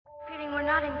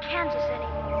not in Kansas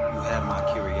anymore. You have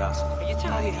my curiosity. Are you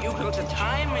telling me you built a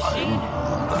time machine?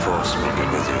 The Force will be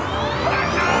with you.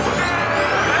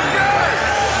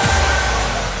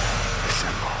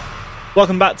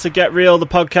 Welcome back to Get Real, the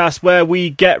podcast where we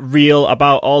get real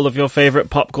about all of your favourite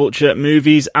pop culture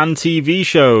movies and TV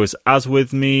shows. As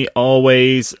with me,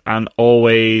 always and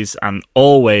always and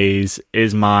always,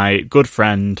 is my good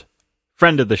friend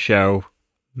of the show,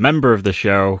 member of the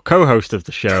show, co-host of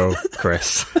the show,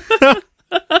 Chris.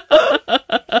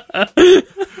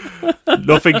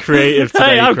 Nothing creative today,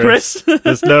 Hey, I'm Chris.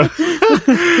 There's no... I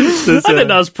think that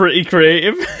was pretty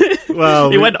creative. Well,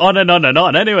 He went on and on and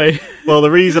on anyway. Well, the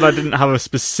reason I didn't have a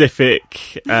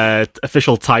specific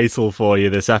official title for you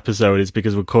this episode is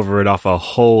because we're covering off a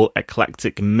whole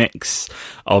eclectic mix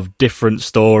of different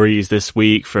stories this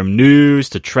week, from news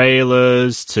to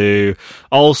trailers to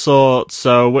all sorts.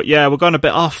 So, yeah, we're going a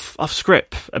bit off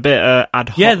script, a bit ad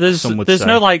hoc. Yeah, there's some would say.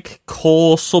 no like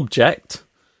core subject.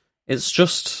 It's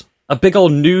just a big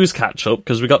old news catch up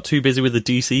because we got too busy with the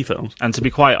DC films. And to be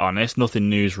quite honest, nothing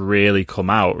new's really come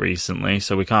out recently,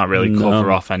 so we can't really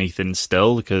cover off anything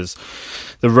still, because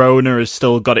the Rona has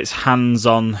still got its hands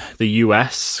on the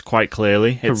US, quite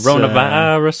clearly. It's,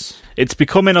 Coronavirus. It's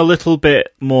becoming a little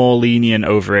bit more lenient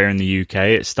over here in the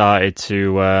UK. We've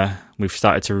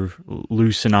started to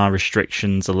loosen our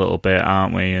restrictions a little bit,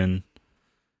 aren't we? And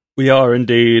We are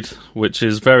indeed, which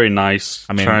is very nice.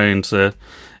 I mean,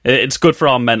 It's good for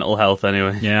our mental health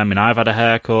anyway. Yeah, I mean, I've had a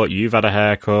haircut, you've had a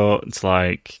haircut. It's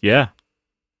like, yeah.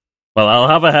 Well, I'll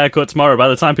have a haircut tomorrow. By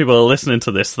the time people are listening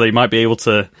to this, they might be able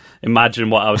to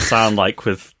imagine what I would sound like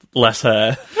with less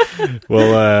hair.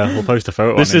 We'll post a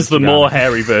photo. This on is the Instagram. more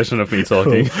hairy version of me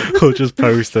talking. We'll just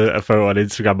post a photo on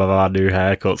Instagram of our new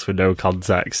haircuts with no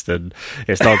context, and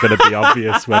it's not going to be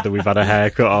obvious whether we've had a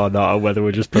haircut or not, or whether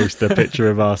we're just posting a picture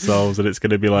of ourselves, and it's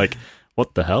going to be like,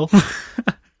 what the hell?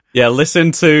 Yeah,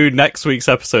 listen to next week's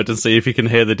episode and see if you can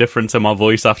hear the difference in my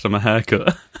voice after my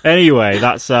haircut. Anyway,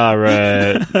 that's our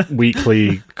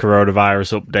weekly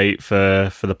coronavirus update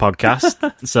for the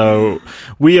podcast. So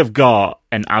we have got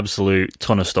an absolute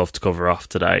ton of stuff to cover off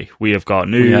today. We have got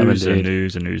news and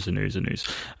news and news and news and news.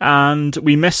 And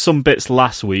we missed some bits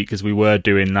last week as we were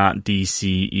doing that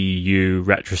DCEU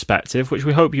retrospective, which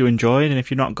we hope you enjoyed. And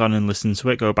if you've not gone and listened to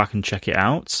it, go back and check it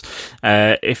out.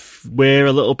 If we're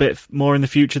a little bit more in the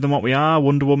future than what we are,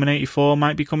 Wonder Woman 84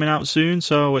 might be coming out soon,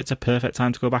 so it's a perfect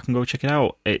time to go back and go check it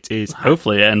out. It is.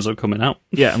 Hopefully it ends up coming out.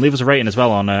 Yeah, and leave us a rating as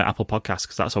well on Apple Podcasts,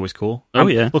 because that's always cool.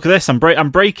 Yeah. Look at this. I'm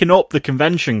breaking up the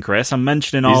convention, Chris. I'm mentioning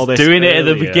all this. Doing it at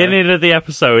the earlier. beginning of the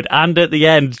episode and at the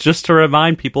end, just to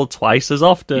remind people twice as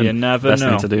often. You never Best know.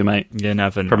 thing to do, mate. You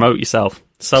never know. Promote yourself.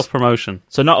 Self-promotion.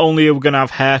 So not only are we going to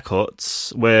have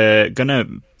haircuts, we're going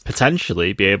to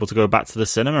potentially be able to go back to the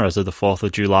cinema as of the 4th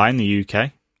of July in the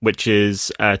UK, which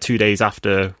is 2 days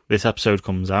after this episode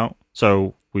comes out.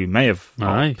 So we may have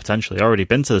potentially already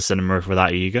been to the cinema if we're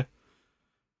that eager.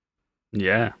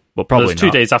 Yeah. But probably It's 2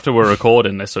 not. days after we're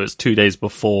recording this, so it's 2 days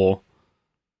before.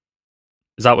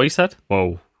 Is that what you said?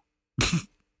 Whoa.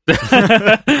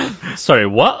 Sorry,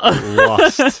 what?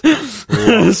 Lost.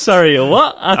 Sorry,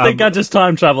 what? I think I just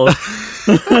time traveled.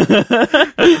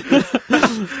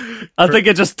 I think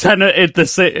I just teneted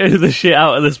the shit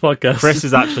out of this podcast. Chris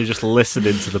is actually just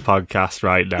listening to the podcast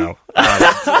right now.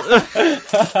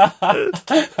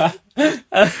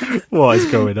 What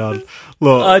is going on?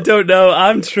 Look, I don't know.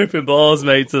 I'm tripping balls,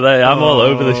 mate, today. I'm all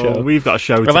over the show. We've got a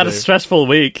show to I've had do. a stressful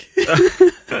week.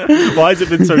 Why has it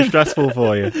been so stressful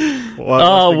for you?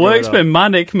 Work's been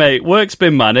manic, mate. Work's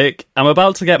been manic. I'm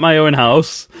about to get my own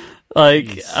house.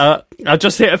 I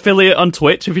just hit affiliate on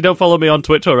Twitch. If you don't follow me on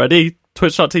Twitch already,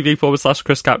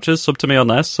 twitch.tv/Chris Captures. Sub to me on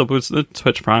there. Sub with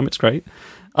Twitch Prime. It's great.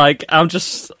 I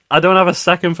don't have a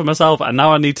second for myself, and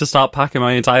now I need to start packing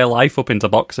my entire life up into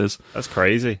boxes. That's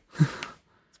crazy.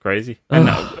 It's crazy. And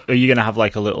are you going to have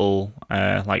like a little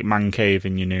man cave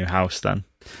in your new house then?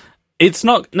 It's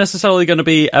not necessarily going to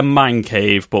be a man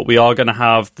cave, but we are going to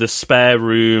have the spare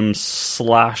room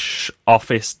 /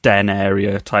 office den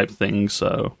area type thing,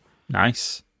 so...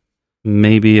 Nice.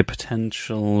 Maybe a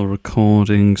potential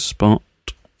recording spot.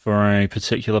 For a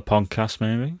particular podcast,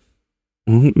 maybe?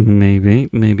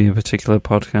 Maybe a particular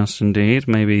podcast indeed.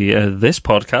 Maybe this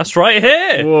podcast right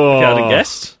here. Whoa. If you hadn't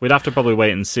guessed. We'd have to probably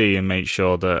wait and see and make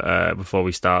sure that before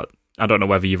we start... I don't know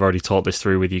whether you've already talked this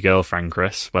through with your girlfriend,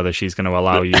 Chris, whether she's going to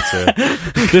allow you to...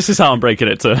 This is how I'm breaking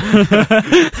it to.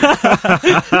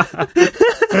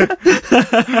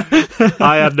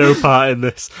 I had no part in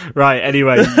this. Right,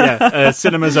 anyway, yeah.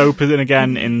 Cinema's opening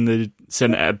again in the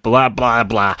blah, blah,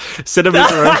 blah.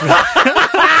 Cinemas are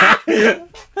open.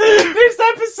 This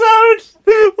episode!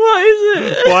 What is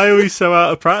it? Why are we so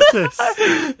out of practice?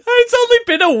 It's only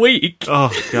been a week.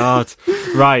 Oh, God.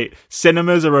 Right.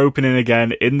 Cinemas are opening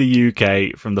again in the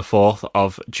UK from the 4th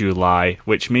of July,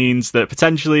 which means that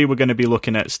potentially we're going to be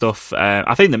looking at stuff.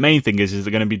 I think the main thing is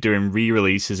they're going to be doing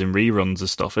re-releases and reruns of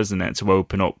stuff, isn't it, to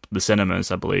open up the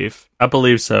cinemas, I believe. I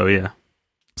believe so, yeah.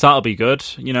 So that'll be good.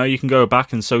 You know, you can go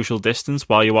back and social distance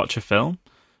while you watch a film.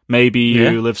 Maybe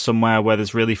you live somewhere where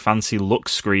there's really fancy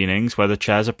lux screenings where the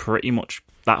chairs are pretty much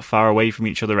that far away from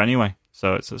each other anyway.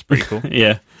 So it's pretty cool.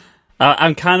 Yeah.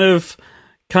 I'm kind of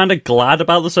glad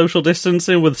about the social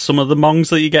distancing with some of the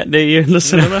mongs that you get near you in the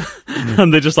cinema.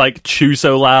 And they just like chew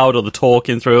so loud, or they're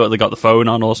talking through it, or they got the phone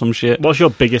on or some shit. What's your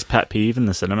biggest pet peeve in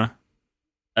the cinema?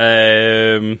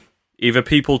 Either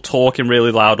people talking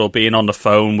really loud or being on the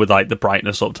phone with like the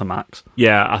brightness up to max.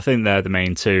 Yeah, I think they're the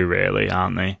main two, really,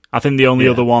 aren't they? I think the only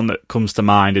other one that comes to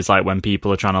mind is like when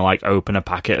people are trying to like open a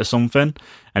packet or something,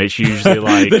 and it's usually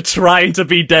like they're trying to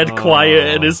be dead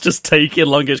quiet and it's just taking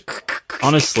longer.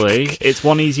 Honestly, it's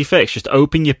one easy fix: just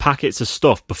open your packets of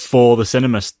stuff before the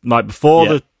cinema, like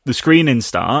before the screening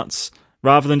starts.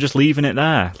 Rather than just leaving it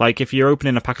there. Like, if you're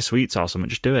opening a pack of sweets or something,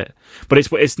 just do it. But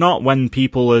it's not when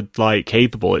people are, like,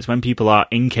 capable. It's when people are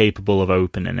incapable of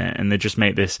opening it, and they just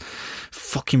make this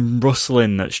fucking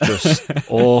rustling that's just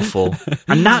awful.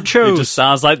 And nachos! It just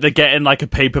sounds like they're getting, like, a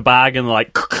paper bag and,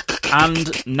 like... And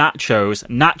nachos.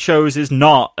 Nachos is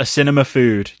not a cinema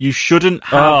food. You shouldn't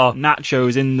have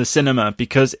nachos in the cinema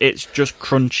because it's just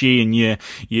crunchy and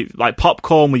you like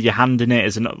popcorn with your hand in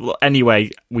it.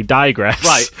 Anyway, we digress.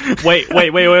 Right. Wait.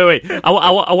 I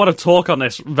want to talk on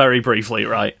this very briefly,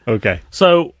 right? Okay.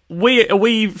 So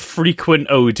we frequent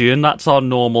Odeon. That's our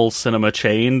normal cinema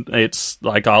chain. It's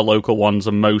like our local ones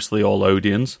are mostly all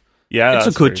Odeons. Yeah, it's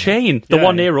a good chain. The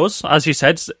one near us, as you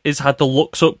said, is had the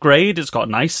Lux upgrade. It's got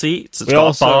nice seats. It's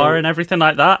got a bar and everything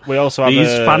like that. We also have these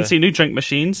fancy new drink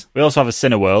machines. We also have a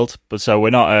Cineworld, but so we're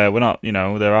not. You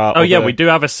know, there are. Oh yeah, we do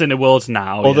have a Cineworld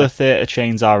now. Other theatre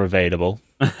chains are available,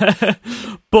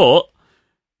 but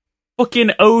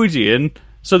fucking Odeon.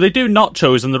 So they do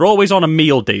nachos, and they're always on a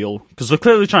meal deal because they're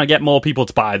clearly trying to get more people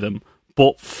to buy them.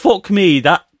 But fuck me,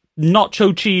 that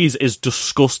nacho cheese is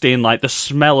disgusting. Like the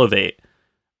smell of it.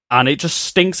 And it just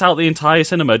stinks out the entire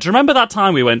cinema. Do you remember that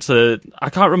time we went to... I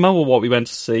can't remember what we went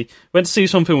to see. We went to see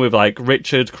something with, like,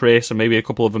 Richard, Chris, and maybe a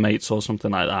couple of mates or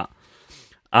something like that.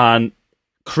 And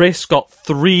Chris got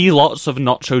 3 lots of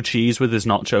nacho cheese with his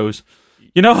nachos.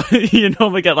 You know, you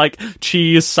normally get, like,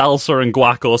 cheese, salsa, and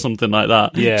guac or something like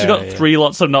that. Yeah, she got 3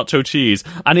 lots of nacho cheese.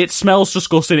 And it smells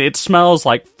disgusting. It smells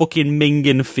like fucking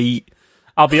minging feet.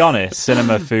 I'll be honest,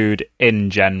 cinema food in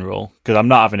general, because I'm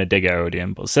not having a dig at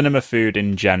Odeon, but cinema food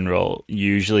in general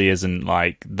usually isn't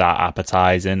like that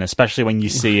appetizing, especially when you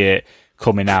see it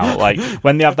coming out. Like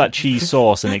when they have that cheese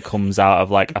sauce and it comes out of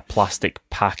like a plastic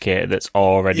packet that's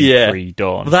already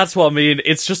pre-done. Well, that's what I mean.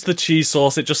 It's just the cheese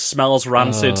sauce. It just smells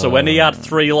rancid. So when he had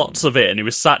 3 lots of it and he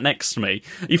was sat next to me,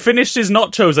 he finished his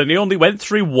nachos and he only went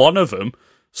through one of them.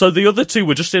 So the other 2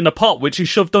 were just in a pot, which he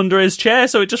shoved under his chair,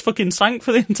 so it just fucking sank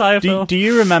for the entire film. Do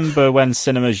you remember when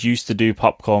cinemas used to do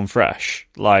popcorn fresh?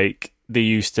 Like, it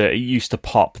used to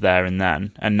pop there and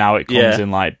then, and now it comes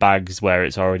in, like, bags where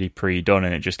it's already pre-done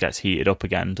and it just gets heated up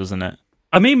again, doesn't it?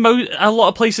 I mean, a lot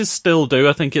of places still do.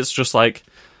 I think it's just, like...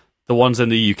 The ones in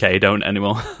the UK don't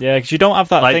anymore. Yeah, because you don't have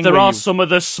that like, thing. There are some of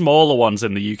the smaller ones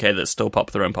in the UK that still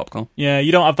pop their own popcorn. Yeah,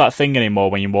 you don't have that thing anymore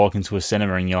when you walk into a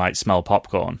cinema and you like smell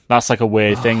popcorn. That's like a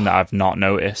weird thing that I've not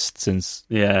noticed since.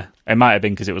 Yeah, it might have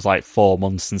been because it was like 4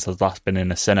 months since I've last been in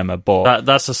a cinema. But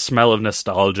that's a smell of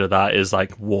nostalgia. That is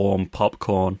like warm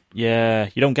popcorn. Yeah,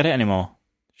 you don't get it anymore.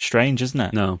 Strange, isn't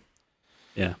it? No.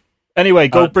 Yeah. Anyway,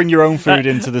 go bring your own food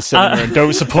into the cinema and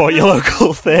don't support your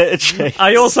local theatre chain.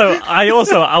 I want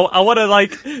to,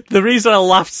 like, the reason I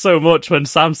laughed so much when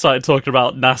Sam started talking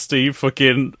about nasty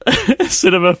fucking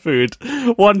cinema food.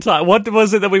 One time, what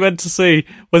was it that we went to see?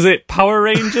 Was it Power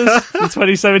Rangers? The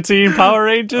 2017 Power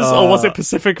Rangers? Or was it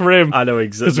Pacific Rim? I know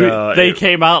exactly. Because they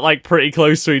came out, like, pretty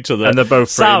close to each other. And they're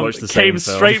both pretty much the same came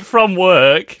straight from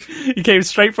work. He came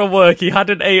straight from work. He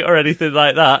hadn't ate or anything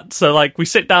like that. So, like, we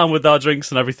sit down with our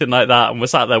drinks and everything like that, and we're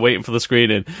sat there waiting for the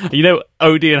screening. You know,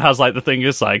 Odeon has like the thing,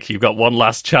 it's like you've got one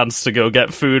last chance to go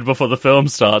get food before the film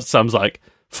starts. Sam's like,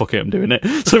 fuck it, I'm doing it.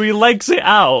 So he legs it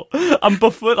out, and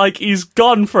before, like, he's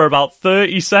gone for about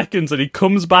 30 seconds, and he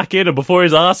comes back in, and before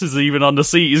his ass is even on the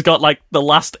seat, he's got like the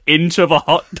last inch of a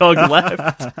hot dog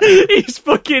left. He's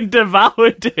fucking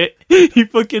devoured it. He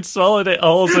fucking swallowed it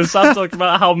all. So Sam talking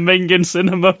about how minging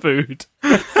cinema food.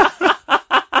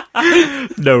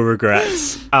 No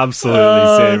regrets.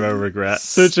 Absolutely zero regrets.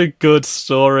 Such a good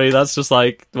story. That's just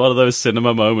like one of those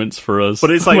cinema moments for us.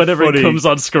 But it's like whenever funny. it comes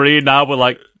on screen now, we're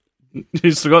like,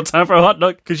 you still got time for a hot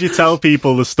dog? Because you tell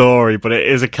people the story, but it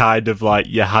is a kind of like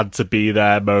you had to be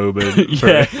there moment. For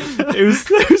Yeah, it. it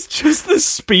was just the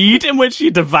speed in which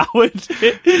you devoured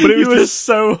it. But it was you were just-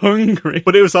 so hungry.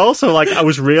 But it was also like I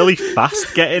was really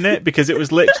fast getting it because it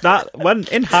was literally that when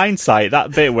in hindsight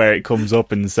that bit where it comes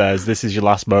up and says this is your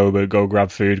last moment, go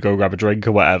grab food, go grab a drink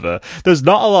or whatever. There's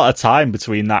not a lot of time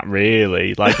between that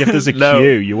really. Like if there's a No.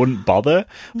 queue, you wouldn't bother.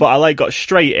 But I like got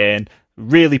straight in.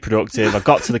 Really productive. I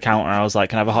got to the counter. I was like,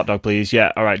 "Can I have a hot dog, please?"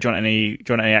 Yeah. All right. Do you want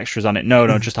any extras on it? No,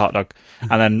 just a hot dog.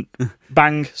 And then,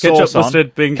 bang, sauce on,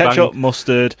 mustard, bing, ketchup, bang.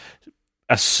 mustard.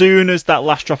 As soon as that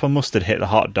last drop of mustard hit the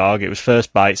hot dog, it was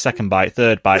first bite, second bite,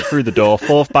 third bite, through the door,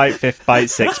 fourth bite, fifth bite,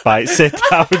 sixth bite, sit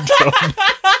down, done.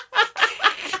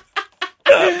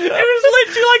 It was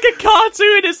literally like a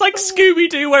cartoon. It's like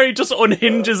Scooby-Doo where he just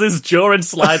unhinges his jaw and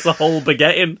slides a whole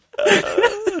baguette in.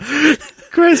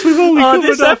 Chris, we've only covered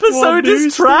This off one episode news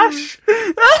is trash.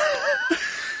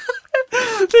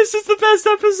 This is the best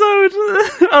episode.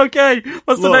 Okay,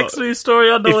 what's the Look, next news story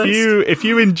on the list? If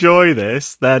you enjoy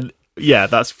this, then yeah,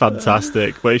 that's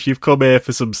fantastic. But if you've come here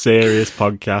for some serious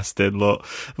podcasting, look,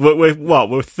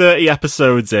 we're 30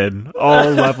 episodes in. All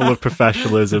level of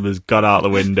professionalism has gone out the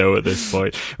window at this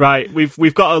point. Right,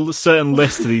 we've got a certain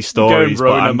list of these stories,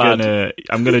 but I'm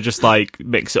gonna just like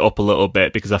mix it up a little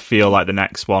bit because I feel like the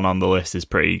next one on the list is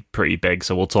pretty big.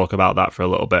 So we'll talk about that for a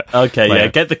little bit. Okay, later. yeah,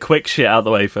 get the quick shit out of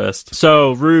the way first.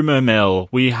 So, rumour mill.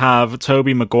 We have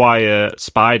Tobey Maguire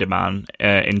Spider-Man.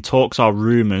 In talks are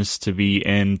rumours to be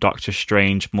in Doctor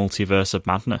Strange Multiverse of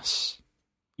Madness.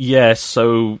 Yeah,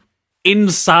 so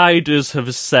insiders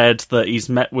have said that he's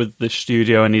met with the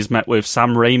studio and he's met with Sam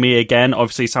Raimi again.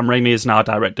 Obviously, Sam Raimi is now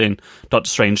directing Doctor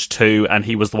Strange 2, and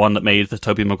he was the one that made the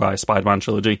Tobey Maguire Spider-Man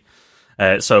trilogy.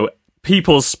 So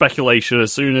people's speculation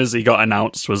as soon as he got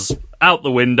announced was out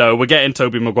the window. We're getting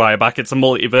Tobey Maguire back. It's a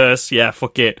multiverse. Yeah,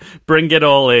 fuck it. Bring it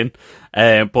all in.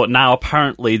 But now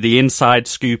apparently the inside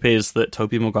scoop is that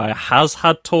Tobey Maguire has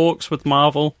had talks with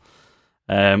Marvel.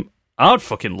 I would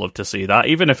fucking love to see that,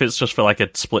 even if it's just for like a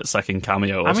split-second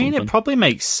cameo or something. It probably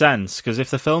makes sense, because if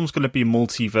the film's going to be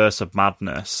Multiverse of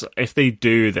Madness, if they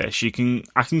do this, I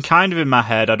can kind of in my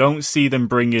head, I don't see them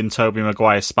bringing Tobey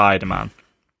Maguire Spider-Man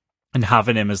and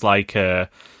having him as like a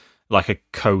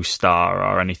co-star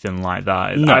or anything like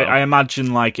that. No. I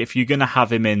imagine like if you're going to have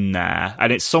him in there,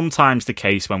 and it's sometimes the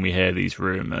case when we hear these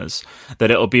rumours, that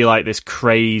it'll be like this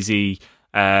crazy...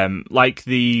 like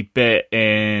the bit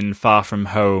in Far From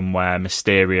Home where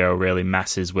Mysterio really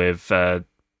messes with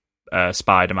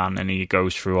Spider-Man, and he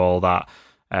goes through all that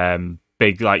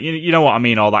big, like, you know what I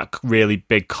mean, all that really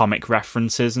big comic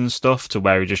references and stuff, to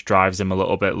where he just drives him a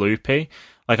little bit loopy.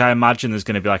 Like, I imagine there's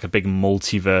going to be like a big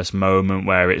multiverse moment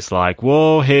where it's like,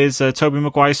 whoa, here's Tobey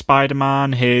Maguire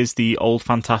Spider-Man, here's the old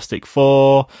Fantastic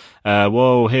Four,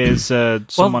 whoa, here's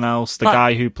someone else, the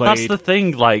guy who played... That's the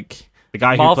thing, like... The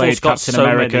guy Marvel's who played got Captain so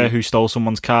America, many- who stole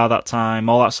someone's car that time,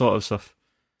 all that sort of stuff.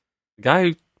 The guy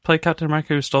who played Captain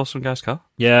America who stole some guy's car?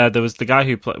 Yeah, there was the guy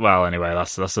who played... Well, anyway, I'll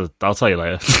tell you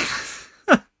later.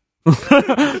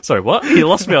 Sorry, what? You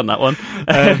lost me on that one.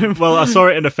 Well, I saw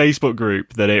it in a Facebook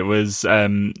group that it was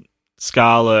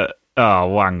Scarlet...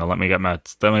 Oh, hang on, let me get my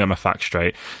facts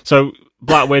straight. So,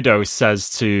 Black Widow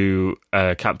says to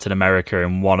Captain America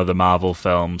in one of the Marvel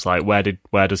films, like,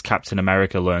 where does Captain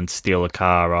America learn to steal a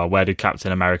car, or where did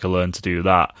Captain America learn to do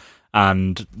that?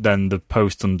 And then the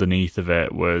post underneath of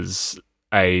it was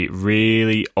a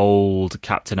really old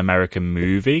Captain America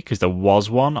movie, because there was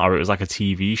one, or it was like a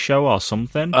TV show or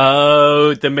something.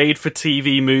 Oh, the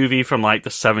made-for-TV movie from like the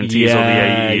 70s or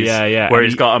the 80s. Yeah. Where And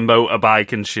he's got a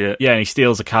motorbike and shit. Yeah, and he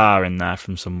steals a car in there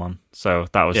from someone. So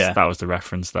that was Yeah. that was the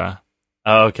reference there.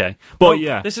 Oh, okay. But Well,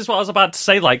 yeah. this is what I was about to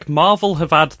say. Like, Marvel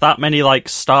have had that many, like,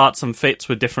 starts and fits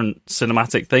with different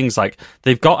cinematic things. Like,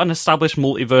 they've got an established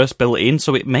multiverse built in,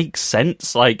 so it makes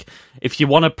sense. Like, if you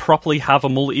want to properly have a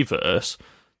multiverse,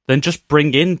 then just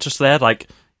bring in just there, like,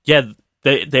 yeah,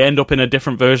 they end up in a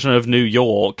different version of New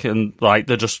York, and, like,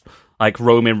 they're just, like,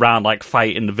 roaming around, like,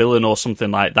 fighting the villain or something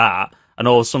like that. And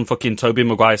all of a sudden, fucking Tobey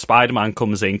Maguire Spider-Man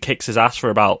comes in, kicks his ass for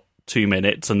about 2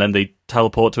 minutes, and then they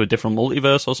teleport to a different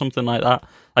multiverse or something like that.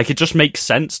 Like, it just makes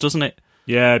sense, doesn't it?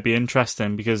 Yeah, it'd be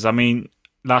interesting, because, I mean,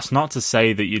 that's not to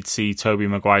say that you'd see Tobey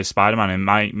Maguire Spider-Man. It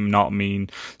might not mean...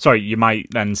 Sorry, you might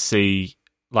then see,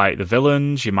 like, the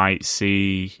villains, you might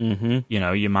see... You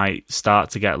know, you might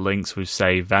start to get links with,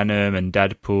 say, Venom and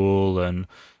Deadpool, and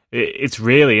it's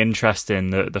really interesting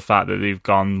the fact that they've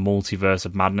gone multiverse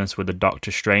of madness with the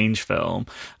Doctor Strange film,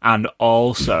 and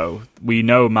also we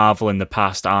know Marvel in the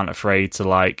past aren't afraid to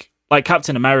like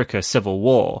Captain America Civil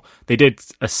War. They did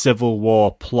a Civil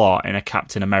War plot in a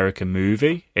Captain America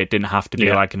movie. It didn't have to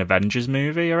be like an Avengers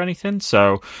movie or anything.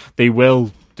 So they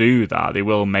will do that. They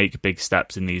will make big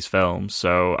steps in these films.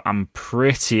 So I'm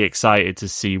pretty excited to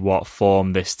see what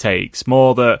form this takes.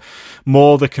 More the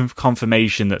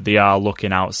confirmation that they are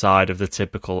looking outside of the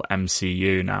typical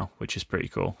MCU now, which is pretty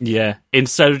cool. Yeah.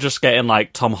 Instead of just getting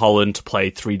like Tom Holland to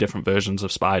play 3 different versions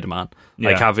of Spider-Man,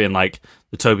 like having like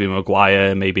the Tobey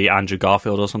Maguire, maybe Andrew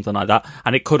Garfield or something like that.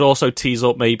 And it could also tease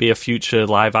up maybe a future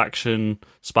live-action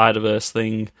Spider-Verse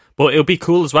thing. But it'll be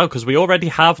cool as well, because we already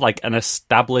have like an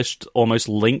established almost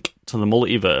link to the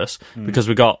multiverse, because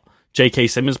we got J.K.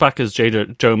 Simmons back as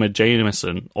Jonah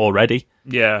Jameson already.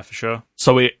 Yeah, for sure.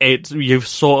 So you've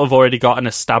sort of already got an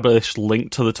established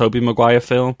link to the Tobey Maguire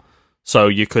film. So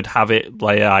you could have it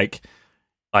like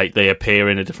they appear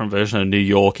in a different version of New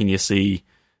York, and you see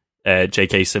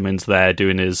J.K. Simmons there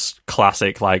doing his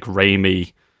classic like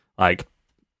Raimi like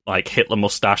Hitler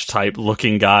mustache type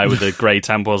looking guy with the grey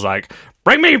temples, like,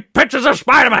 bring me pictures of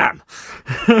Spider-Man!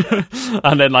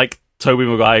 And then like Tobey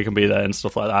Maguire can be there and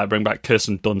stuff like that. Bring back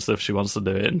Kirsten Dunst if she wants to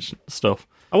do it and stuff.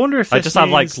 I wonder if this just have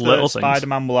like means little that things.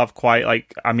 Spider-Man will have quite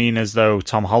as though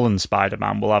Tom Holland's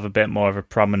Spider-Man will have a bit more of a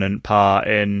prominent part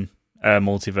in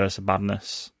Multiverse of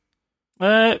Madness.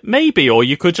 Maybe, or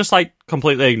you could just like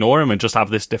completely ignore him and just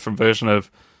have this different version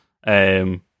of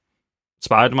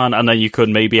Spider-Man, and then you could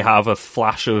maybe have a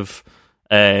flash of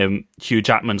Hugh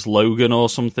Jackman's Logan or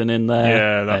something in there.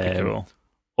 Yeah, that'd be cool.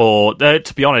 Or,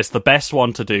 to be honest, the best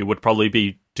one to do would probably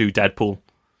be do Deadpool.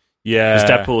 Yeah. Because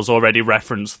Deadpool's already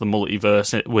referenced the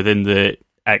multiverse within the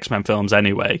X-Men films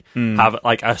anyway. Have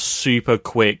like a super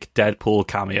quick Deadpool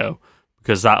cameo,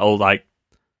 because that'll like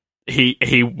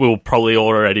he will probably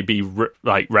already be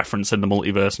referencing the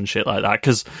multiverse and shit like that,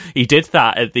 because he did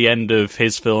that at the end of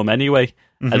his film anyway.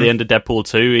 At the end of Deadpool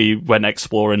 2, he went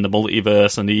exploring the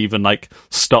multiverse, and he even like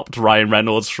stopped Ryan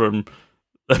Reynolds from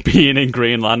being in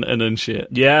Green Lantern and shit.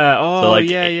 Yeah, so,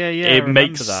 yeah. It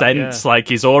makes sense. Like,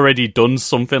 he's already done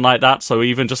something like that, so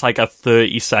even just like a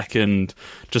 30-second,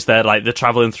 just there, like they're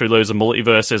traveling through loads of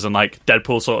multiverses, and like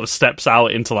Deadpool sort of steps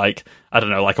out into like, I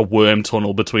don't know, like a worm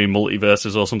tunnel between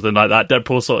multiverses or something like that.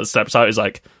 Deadpool sort of steps out, he's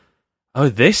like, oh,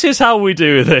 this is how we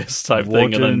do this type thing.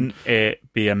 Wouldn't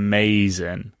it be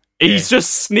amazing? He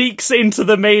just sneaks into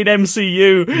the main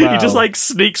MCU. Well, he just like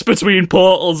sneaks between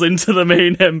portals into the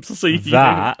main MCU.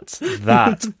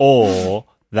 Or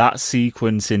that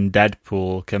sequence in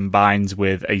Deadpool combines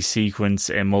with a sequence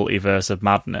in Multiverse of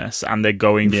Madness, and they're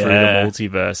going through the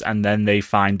multiverse, and then they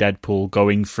find Deadpool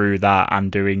going through that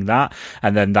and doing that,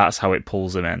 and then that's how it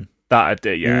pulls him in.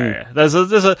 There's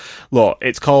a look.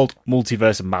 It's called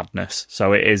Multiverse of Madness,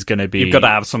 so it is going to be. You've got to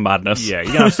have some madness. Yeah,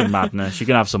 you're gonna have some madness. You're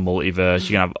gonna have some multiverse.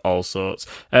 You're gonna have all sorts.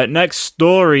 Next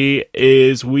story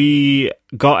is we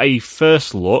got a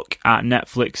first look at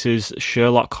Netflix's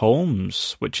Sherlock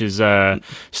Holmes, which is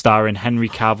starring Henry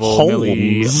Cavill,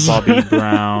 Millie Bobby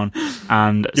Brown,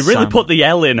 and you really put the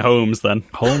L in Holmes then.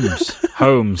 Holmes.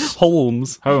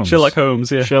 Sherlock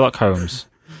Holmes. Yeah. Sherlock Holmes.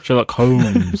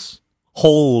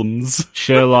 Holmes.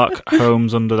 Sherlock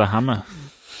Holmes under the hammer.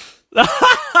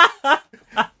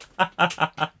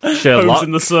 Sherlock Holmes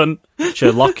in the sun.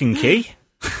 Sherlock and Key.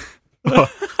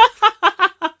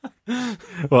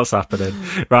 What's happening?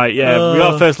 Right, yeah, we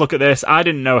got a first look at this. I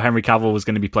didn't know Henry Cavill was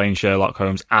going to be playing Sherlock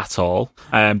Holmes at all,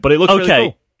 but it looks really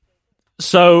cool.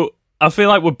 So I feel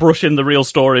like we're brushing the real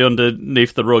story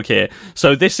underneath the rug here.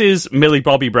 So this is Millie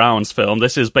Bobby Brown's film.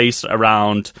 This is based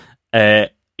around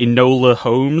Enola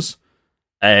Holmes.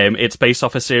 It's based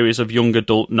off a series of young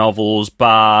adult novels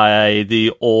by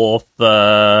the author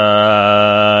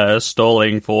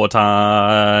stalling for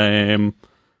time.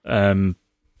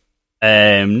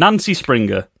 Nancy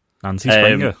Springer.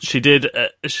 She did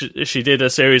a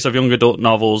series of young adult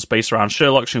novels based around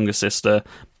Sherlock's younger sister,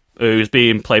 who's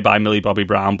being played by Millie Bobby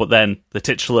Brown, but then the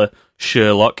titular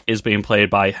Sherlock is being played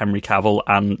by Henry Cavill,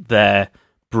 and their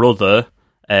brother,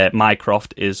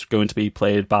 Mycroft, is going to be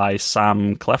played by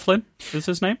Sam Claflin, is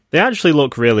his name? They actually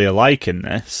look really alike in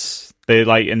this. They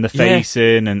like in the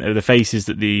facing and the faces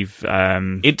that they've.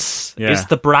 It's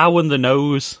the brow and the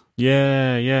nose.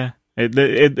 Yeah.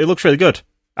 It looks really good.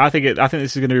 I think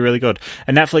this is going to be really good.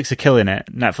 And Netflix are killing it.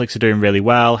 Netflix are doing really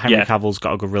well. Henry Cavill's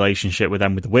got a good relationship with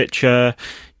them with The Witcher.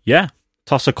 Yeah,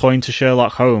 toss a coin to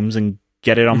Sherlock Holmes and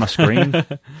get it on my screen.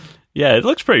 Yeah, it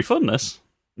looks pretty fun, this.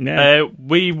 Yeah.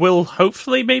 We will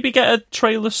hopefully maybe get a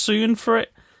trailer soon for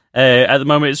it. At the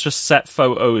moment, it's just set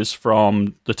photos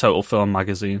from the Total Film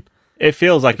magazine. It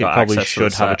feels like it Got probably access to the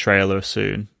should have a set. trailer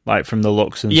soon, like from the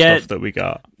looks and Yeah. stuff that we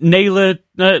got. Naylor.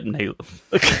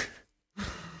 Netflix.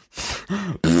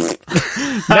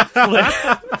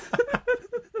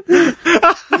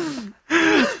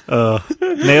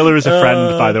 Naylor is a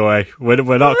friend, by the way.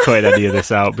 We're not cutting any of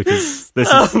this out because this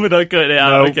is... We're not cutting it out.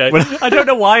 No, Okay. we're- I don't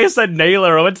know why I said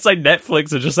Naylor. I went to say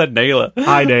Netflix. I just said Naylor.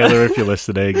 Hi, Naylor, if you're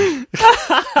listening.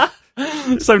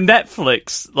 So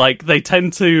Netflix, like, they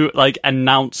tend to like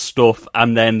announce stuff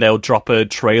and then they'll drop a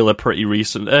trailer pretty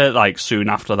recent, like soon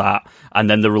after that, and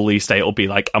then the release date will be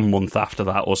like a month after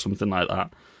that or something like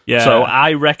that. Yeah. So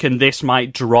I reckon this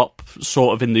might drop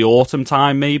sort of in the autumn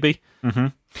time, maybe.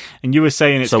 And you were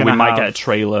saying it's So going we to might get a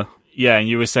trailer. Yeah, and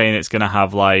you were saying it's going to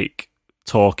have, like,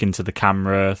 talking to the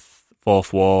camera,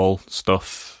 fourth wall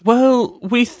stuff. Well,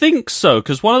 we think so,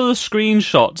 because one of the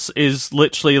screenshots is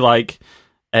literally like,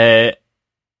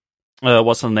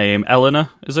 what's her name? Eleanor,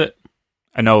 is it?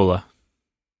 Enola.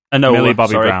 Enola, Millie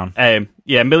Bobby sorry. Brown.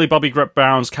 Yeah, Millie Bobby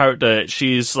Brown's character,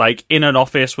 she's like in an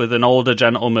office with an older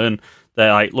gentleman.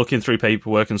 They're like looking through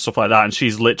paperwork and stuff like that, and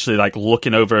she's literally like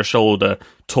looking over her shoulder,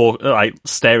 like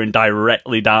staring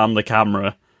directly down the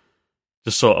camera,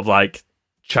 just sort of like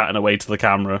chatting away to the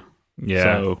camera. Yeah.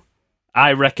 So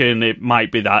I reckon it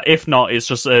might be that. If not, it's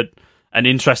just an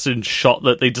interesting shot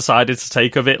that they decided to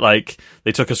take of it. Like,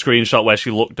 they took a screenshot where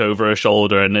she looked over her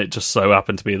shoulder, and it just so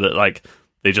happened to be that, like,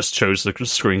 they just chose the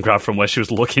screen grab from where she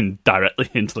was looking directly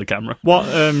into the camera. What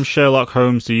Sherlock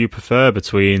Holmes do you prefer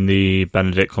between the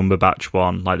Benedict Cumberbatch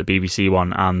one, like the BBC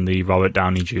one, and the Robert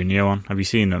Downey Jr. one? Have you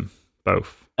seen them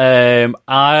both? I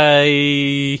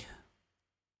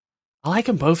like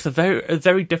them both. They're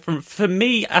very different. For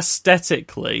me,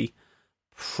 aesthetically,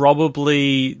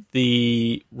 probably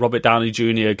the Robert Downey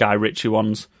Jr. Guy Ritchie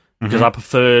ones, because I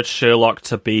preferred Sherlock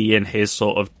to be in his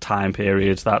sort of time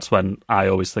period. That's when I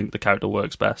always think the character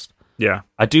works best. Yeah.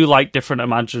 I do like different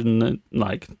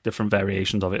different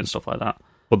variations of it and stuff like that.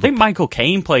 I think Michael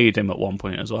Caine played him at one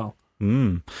point as well.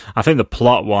 I think the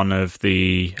plot one of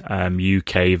the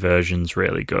UK version's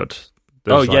really good.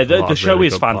 The show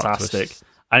is fantastic.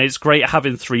 And it's great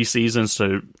having 3 seasons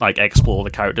to like explore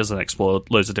the characters and explore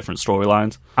loads of different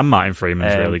storylines. And Martin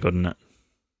Freeman's really good in it.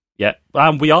 Yeah,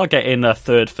 and we are getting a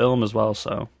 3rd film as well,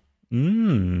 so...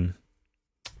 I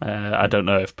don't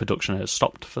know if production has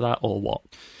stopped for that or what.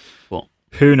 But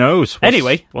who knows? What's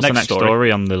next the next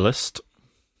story on the list?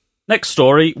 Next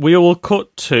story, we will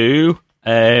cut to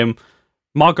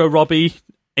Margot Robbie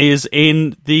is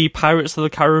in the Pirates of the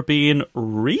Caribbean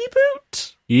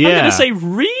reboot? Yeah. I'm going to say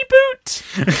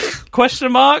reboot?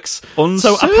 Question marks.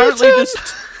 Uncertain. So apparently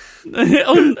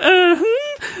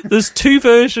there's 2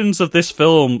 versions of this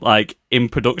film like in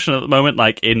production at the moment,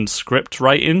 like in script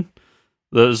writing.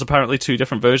 There's apparently 2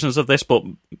 different versions of this, but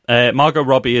Margot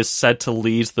Robbie is said to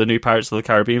lead the new Pirates of the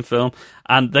Caribbean film,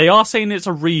 and they are saying it's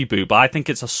a reboot, but I think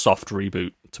it's a soft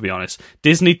reboot, to be honest.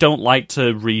 Disney don't like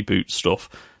to reboot stuff.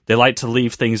 They like to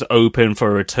leave things open for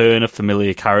a return of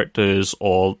familiar characters,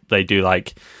 or they do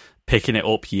like picking it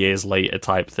up years later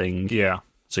type thing. Yeah.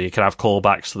 So you can have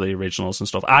callbacks to the originals and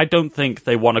stuff. I don't think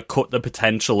they want to cut the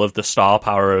potential of the star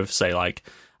power of, say, like,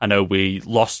 I know we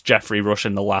lost Jeffrey Rush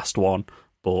in the last one,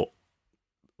 but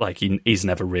like he's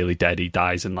never really dead. He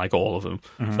dies in like all of them.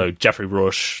 So Jeffrey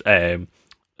Rush,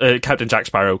 Captain Jack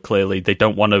Sparrow, clearly they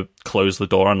don't want to close the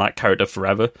door on that character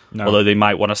forever. No. Although they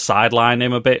might want to sideline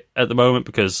him a bit at the moment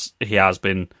because he has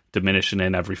been diminishing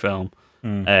in every film.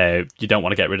 You don't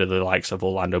want to get rid of the likes of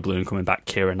Orlando Bloom coming back,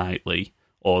 Keira Knightley,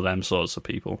 or them sorts of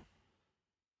people.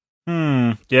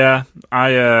 Yeah,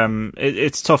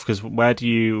 it's tough because where do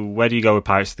you go with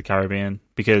Pirates of the Caribbean?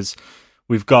 Because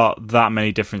we've got that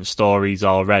many different stories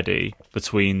already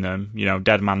between them. You know,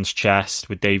 Dead Man's Chest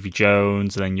with Davy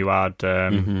Jones, and then you had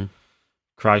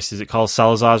Christ, is it called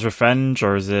Salazar's Revenge,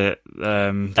 or is it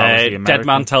that was the American? Dead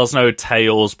Man Tells No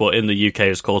Tales, but in the UK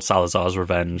it's called Salazar's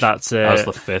Revenge. That's it. That was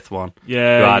the 5th one.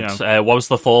 Yeah, You had, what was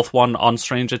the 4th one? On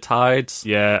Stranger Tides?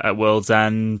 Yeah, At World's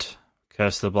End,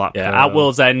 Curse of the Black Pearl. Yeah, At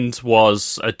World's End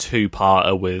was a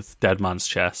 2-parter with Dead Man's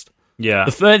Chest. Yeah.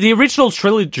 The original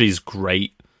trilogy is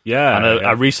great. Yeah. And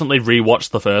I recently rewatched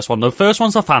the first one. The first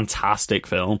one's a fantastic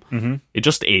film. It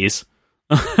just is.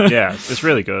 Yeah, it's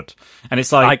really good. And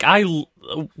it's like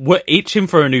we're itching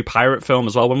for a new pirate film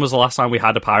as well. When was the last time we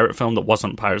had a pirate film that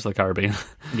wasn't Pirates of the Caribbean?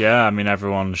 Yeah, I mean,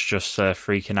 everyone's just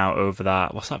freaking out over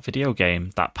that. What's that video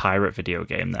game? That pirate video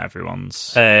game that everyone's...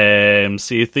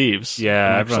 Sea of Thieves.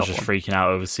 Yeah, Microsoft everyone's just one. freaking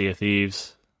out over Sea of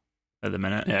Thieves. at the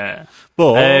minute. Yeah.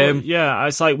 But yeah,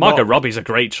 it's like Margot Robbie's a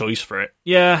great choice for it.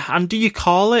 Yeah, and do you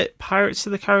call it Pirates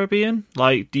of the Caribbean?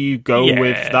 Like, do you go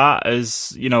with that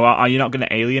as, you know, are you not going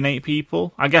to alienate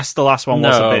people? I guess the last one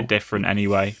was a bit different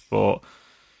anyway, but,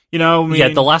 you know, I mean, yeah,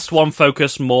 the last one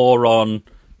focused more on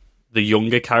the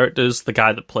younger characters, the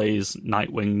guy that plays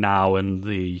Nightwing now and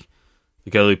the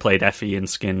girl who played Effie in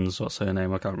Skins. What's her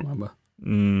name? I can't remember.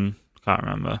 Can't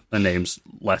remember. The name's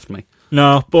left me.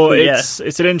 No, but it's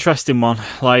an interesting one.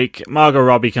 Like, Margot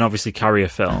Robbie can obviously carry a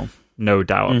film, no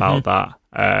doubt about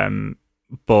that.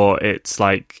 But it's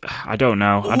like, I don't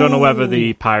know. I don't know whether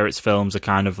the Pirates films are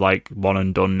kind of like one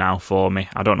and done now for me.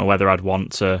 I don't know whether I'd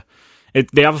want to.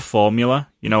 They have a formula,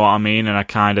 you know what I mean? And I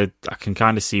can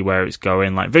kind of see where it's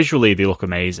going. Like, visually, they look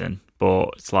amazing,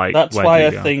 but it's like, that's why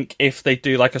I think if they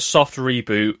do like a soft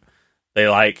reboot, they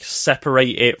like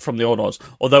separate it from the old ones.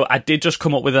 Although I did just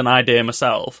come up with an idea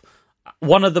myself.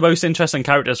 One of the most interesting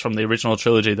characters from the original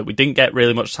trilogy that we didn't get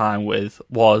really much time with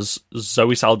was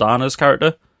Zoe Saldana's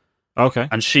character. Okay.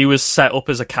 And she was set up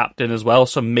as a captain as well,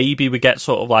 so maybe we get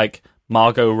sort of like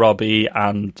Margot Robbie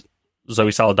and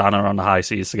Zoe Saldana on the high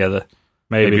seas together.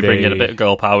 Maybe bring in a bit of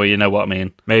girl power, you know what I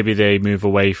mean? Maybe they move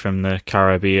away from the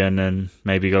Caribbean and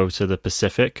maybe go to the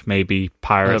Pacific. Maybe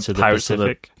Pirates of the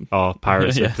Pacific or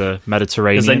Pirates of the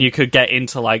Mediterranean. Because then you could get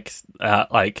into like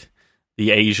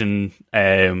the Asian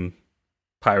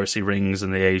piracy rings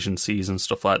and the Asian seas and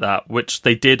stuff like that, which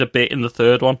they did a bit in the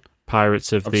third one.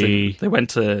 Pirates of Obviously, they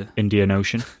went to Indian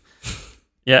Ocean.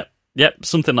 Yep,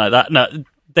 something like that. No,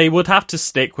 they would have to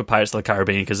stick with Pirates of the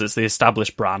Caribbean because it's the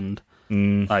established brand.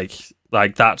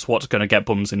 Like that's what's going to get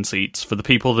bums in seats. For the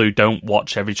people who don't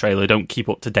watch every trailer, don't keep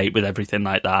up to date with everything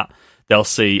like that, they'll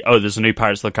see, oh, there's a new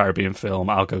Pirates of the Caribbean film,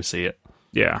 I'll go see it.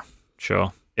 Yeah,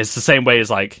 sure. It's the same way as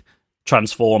like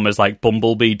Transformers, like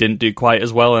Bumblebee didn't do quite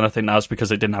as well, and I think that's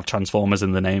because it didn't have Transformers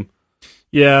in the name.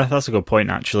 Yeah, that's a good point,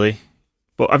 actually.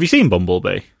 But have you seen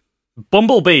Bumblebee?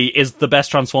 Bumblebee is the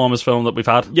best Transformers film that we've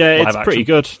had. Yeah, it's pretty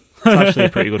good. It's actually a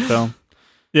pretty good film.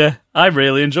 Yeah, I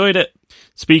really enjoyed it.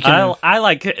 I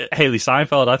like Haley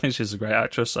Steinfeld. I think she's a great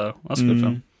actress, so that's a good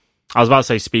film. I was about to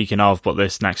say speaking of, but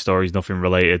this next story is nothing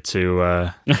related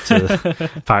to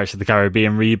Pirates of the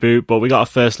Caribbean reboot. But we got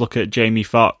a first look at Jamie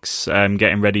Foxx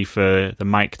getting ready for the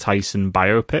Mike Tyson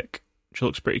biopic, which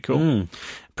looks pretty cool.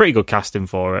 Pretty good casting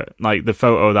for it. Like the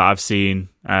photo that I've seen,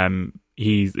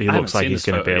 he looks like he's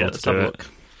going to be able to do it.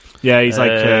 Yeah, he's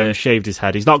like shaved his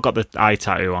head. He's not got the eye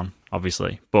tattoo on,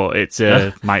 obviously, but it's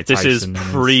Mike Tyson. This is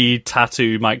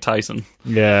pre-tattoo Mike Tyson.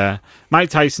 Yeah, Mike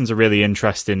Tyson's a really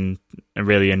interesting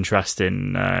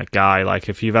guy. Like,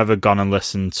 if you've ever gone and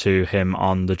listened to him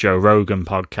on the Joe Rogan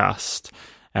podcast,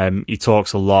 he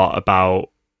talks a lot about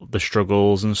the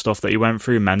struggles and stuff that he went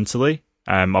through mentally.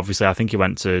 Obviously, I think he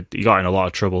got in a lot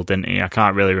of trouble, didn't he? I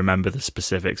can't really remember the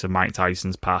specifics of Mike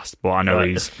Tyson's past, but I know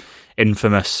he's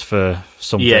infamous for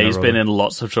something. Yeah, he's been in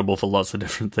lots of trouble for lots of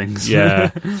different things.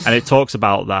 Yeah, and it talks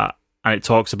about that, and it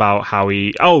talks about how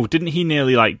didn't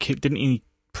he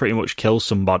pretty much kill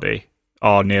somebody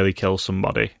or nearly kill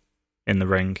somebody in the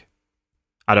ring?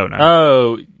 I don't know.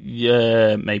 Oh,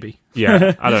 yeah, maybe.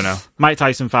 Yeah, I don't know. Mike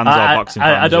Tyson fans or boxing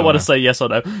fans? I don't want to say yes or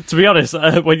no. To be honest,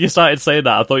 when you started saying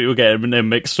that, I thought you were getting him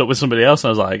mixed up with somebody else, and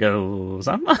I was like, oh,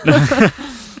 Sam?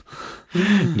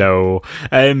 No.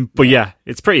 But yeah,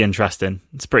 it's pretty interesting.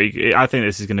 I think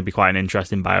this is going to be quite an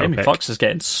interesting biopic. Jamie Foxx is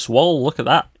getting swole, look at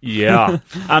that. Yeah.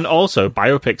 And also,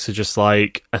 biopics are just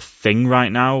like a thing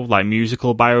right now. Like,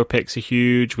 musical biopics are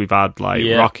huge. We've had like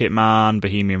Rocket Man,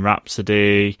 Bohemian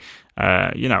Rhapsody,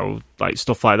 like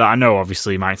stuff like that. I know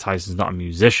obviously Mike Tyson's not a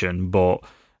musician, but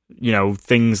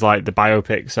things like the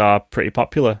biopics are pretty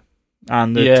popular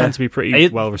and they tend to be pretty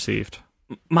well received.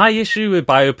 My issue with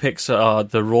biopics are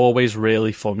they're always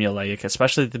really formulaic,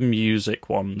 especially the music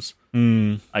ones.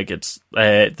 Like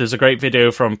there's a great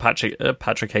video from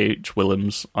Patrick H.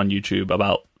 Willems on YouTube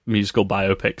about musical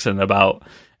biopics and about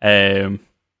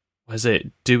was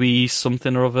it Dewey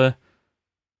something or other?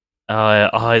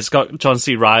 It's got John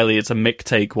C. Reilly. It's a Mick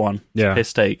take one. Yeah,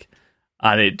 his take,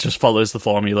 and it just follows the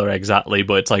formula exactly.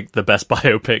 But it's like the best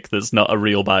biopic that's not a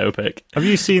real biopic. Have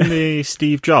you seen the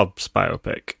Steve Jobs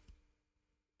biopic?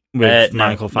 With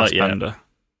Michael Fassbender.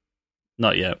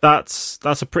 Not yet. That's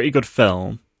a pretty good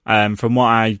film. From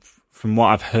what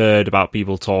I've heard about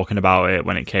people talking about it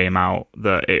when it came out,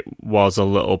 that it was a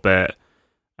little bit.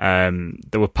 There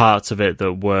were parts of it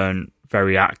that weren't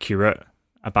very accurate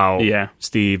about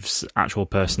Steve's actual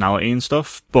personality and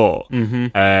stuff. But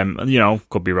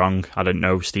could be wrong. I don't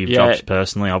know Steve Jobs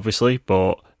personally, obviously,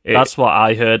 but that's what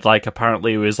I heard. Like,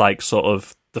 apparently, it was like sort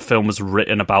of the film was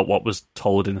written about what was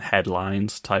told in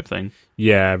headlines type thing.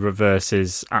 Yeah,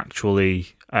 versus actually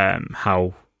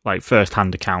how, like,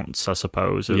 first-hand accounts, I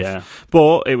suppose. Yeah.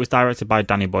 But it was directed by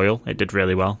Danny Boyle. It did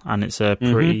really well, and it's a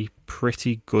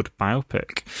pretty good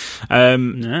biopic.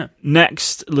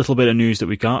 Next little bit of news that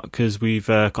we got, because we've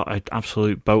got an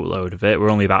absolute boatload of it. We're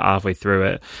only about halfway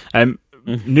through it.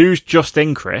 News just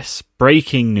in, Chris.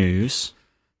 Breaking news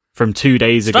from 2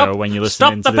 days ago when you're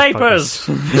listening to this papers!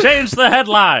 podcast. Change the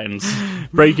headlines!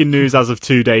 Breaking news as of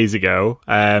 2 days ago.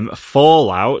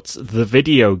 Fallout, the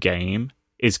video game,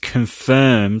 is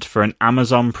confirmed for an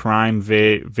Amazon Prime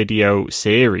Video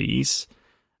series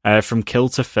from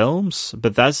Kilter Films.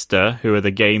 Bethesda, who are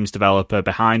the games developer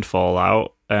behind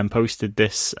Fallout, posted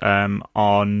this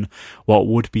on what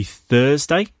would be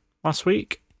Thursday last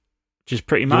week, which is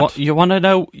pretty mad. You want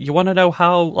to know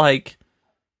how like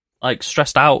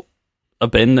stressed out I've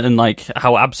been and like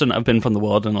how absent I've been from the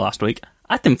world in the last week?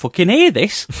 I didn't fucking hear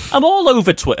this. I'm all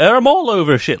over Twitter. I'm all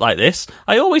over shit like this.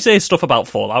 I always hear stuff about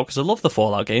Fallout because I love the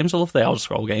Fallout games. I love the Elder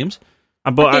Scrolls games.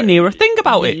 But I didn't hear a thing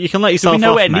about it. You can let yourself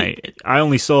off, mate. I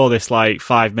only saw this like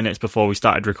 5 minutes before we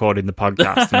started recording the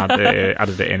podcast and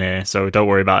added it in here, so don't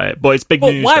worry about it. But it's big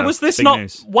news.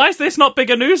 Why is this not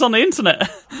bigger news on the internet?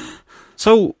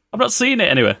 So I'm not seeing it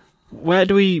anywhere. Where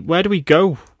do we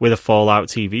go with a Fallout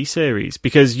TV series?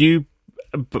 Because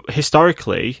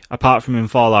historically, apart from in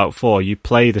Fallout 4, you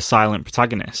play the silent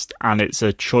protagonist, and it's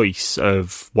a choice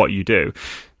of what you do.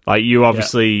 Like, you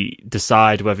obviously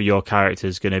decide whether your character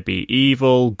is going to be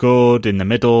evil, good, in the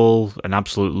middle, an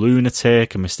absolute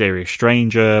lunatic, a mysterious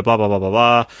stranger, blah, blah, blah, blah,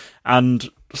 blah. And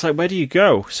it's like, where do you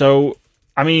go? So,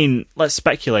 I mean, let's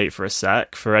speculate for a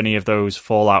sec for any of those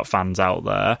Fallout fans out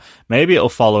there. Maybe it'll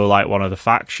follow, like, one of the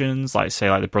factions, like,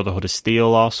 say, like the Brotherhood of Steel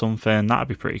or something. That'd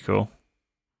be pretty cool.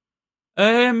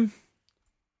 Or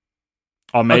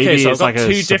maybe so it's I've got like a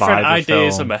two different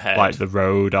ideas film, in my head. like The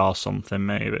Road or something,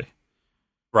 maybe.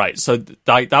 Right, so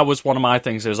that was one of my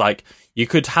things. It was like, you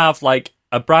could have like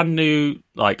a brand new,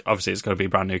 like, obviously it's going to be a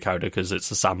brand new character because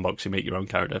it's a sandbox, you make your own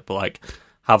character, but like,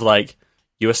 have like,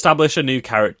 you establish a new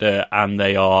character and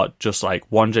they are just like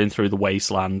wandering through the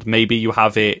wasteland. Maybe you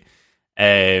have it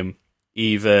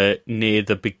either near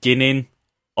the beginning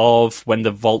of when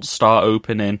the vaults start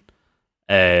opening,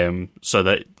 so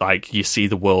that like you see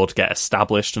the world get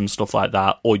established and stuff like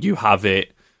that, or you have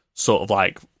it sort of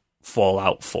like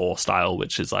Fallout 4 style,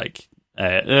 which is like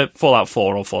Fallout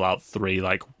 4 or Fallout 3,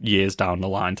 like years down the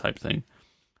line type thing.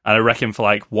 And I reckon for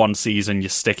like one season you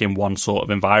stick in one sort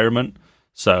of environment,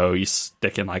 so you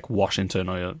stick in like Washington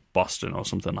or Boston or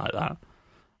something like that.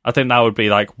 I think that would be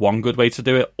like one good way to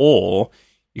do it. Or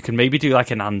you can maybe do like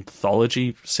an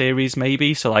anthology series,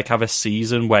 maybe. So like have a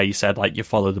season where you said like you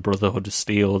follow the Brotherhood of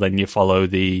Steel, then you follow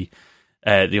the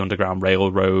Underground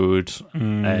Railroad,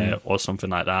 or something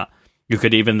like that. You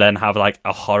could even then have like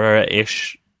a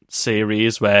horror-ish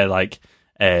series where like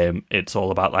it's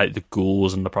all about like the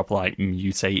ghouls and the proper like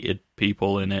mutated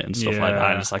people in it and stuff like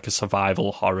that. And it's like a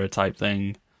survival horror type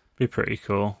thing. Be pretty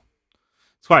cool.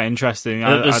 It's quite interesting.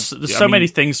 There's so many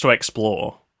things to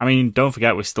explore. I mean, don't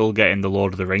forget we're still getting the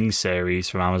Lord of the Rings series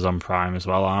from Amazon Prime as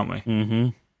well, aren't we? Mm-hmm.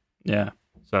 Yeah.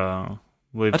 So I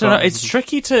don't know. It's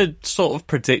tricky to sort of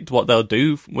predict what they'll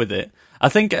do with it. I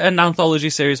think an anthology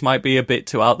series might be a bit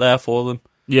too out there for them.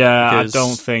 Yeah, I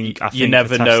think you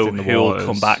never know who'll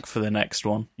come back for the next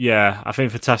one. Yeah, I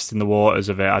think for testing the waters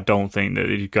of it, I don't think that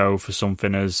they'd go for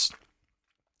something as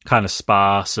kind of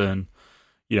sparse and,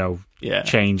 you know,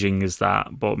 changing as that,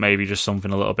 but maybe just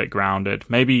something a little bit grounded.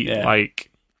 Maybe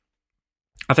like,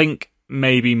 I think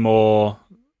maybe more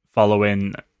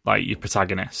following like your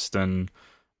protagonist and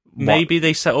maybe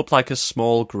they set up like a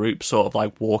small group, sort of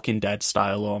like Walking Dead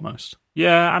style almost.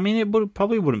 Yeah, I mean, it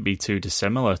probably wouldn't be too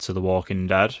dissimilar to The Walking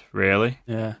Dead, really.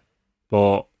 Yeah.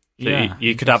 But, so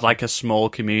you could have, like, a small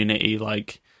community,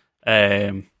 like,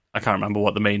 I can't remember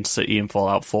what the main city in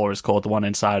Fallout 4 is called, the one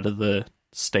inside of the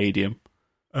stadium.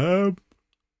 You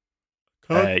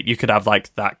could have,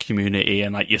 like, that community,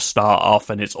 and, like, you start off,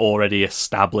 and it's already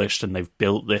established, and they've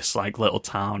built this, like, little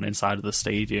town inside of the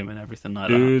stadium and everything like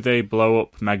that. Do they blow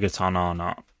up Megaton or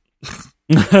not?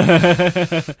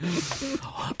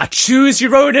 A Choose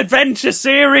Your Own Adventure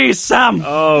series, Sam.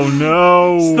 Oh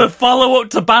no! It's the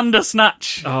follow-up to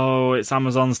Bandersnatch. Oh, it's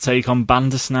Amazon's take on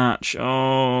Bandersnatch.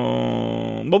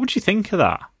 Oh, what would you think of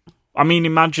that? I mean,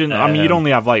 imagine. I mean, you'd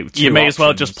only have like 2 You may options. as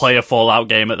well just play a Fallout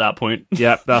game at that point.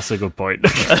 Yep, that's a good point. I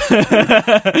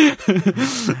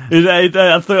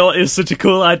thought it was such a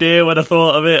cool idea when I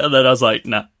thought of it, and then I was like,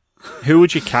 nah. Who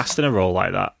would you cast in a role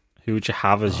like that? Who would you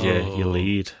have as your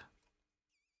lead?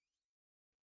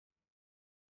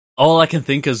 All I can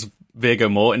think is Viggo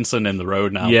Mortensen in the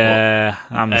road now. Yeah,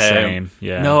 I'm the same.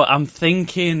 Yeah. No, I'm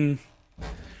thinking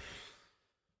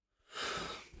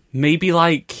maybe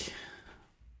like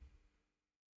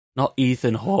not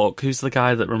Ethan Hawke. Who's the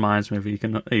guy that reminds me of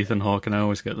Ethan Hawke? And I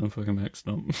always get them fucking mixed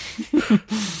up.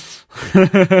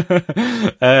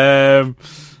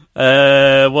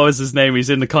 What was his name? He's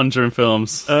in the Conjuring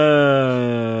films. I'm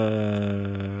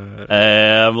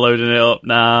loading it up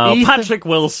now. Patrick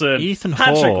Wilson.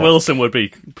 Patrick Hawke. Wilson would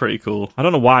be pretty cool. I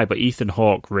don't know why, but Ethan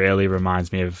Hawke really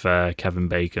reminds me of Kevin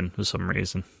Bacon for some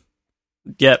reason.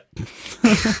 Yep.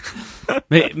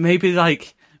 maybe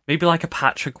like a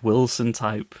Patrick Wilson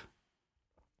type.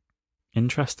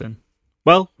 Interesting.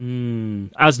 Well,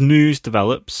 as news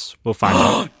develops, we'll find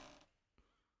out.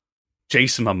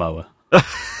 Jason Momoa.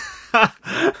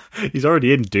 He's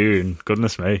already in Dune.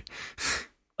 Goodness me.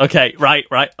 Okay, right.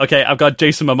 Okay, I've got a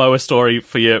Jason Momoa story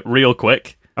for you real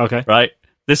quick. Okay. Right?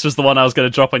 This was the one I was going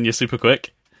to drop on you super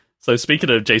quick. So speaking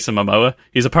of Jason Momoa,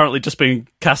 he's apparently just been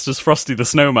cast as Frosty the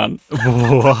Snowman.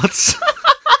 What?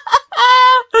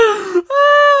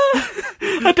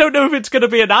 I don't know if it's going to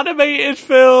be an animated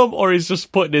film or he's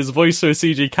just putting his voice to a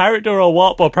CG character or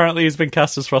what, but apparently he's been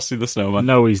cast as Frosty the Snowman.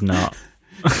 No, he's not.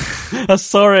 I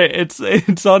saw it.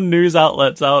 It's on news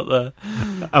outlets out there.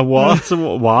 What?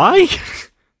 Why?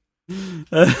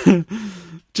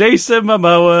 Jason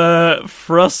Momoa,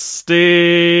 Frosty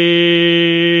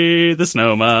the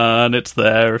Snowman. It's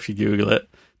there if you Google it.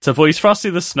 To voice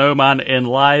Frosty the Snowman in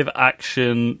live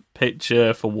action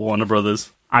picture for Warner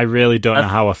Brothers. I really don't know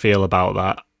how I feel about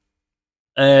that.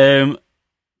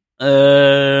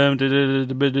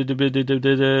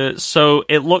 So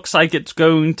it looks like it's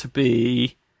going to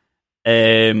be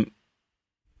a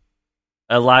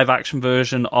live action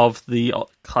version of the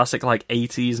classic like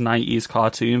 80s, 90s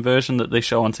cartoon version that they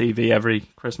show on TV every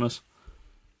Christmas.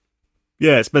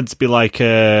 Yeah, it's meant to be like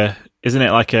isn't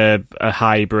it like a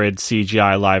hybrid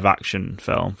CGI live action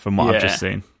film from what I've just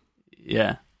seen?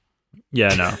 Yeah.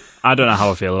 Yeah, no. I don't know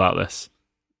how I feel about this.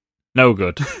 No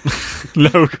good.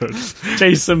 No good.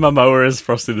 Jason Momoa is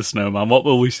Frosty the Snowman. What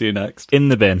will we see next? In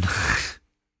the bin.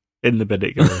 In the bin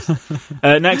it goes.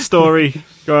 Next story,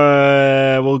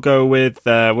 we'll go with...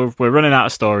 we're running out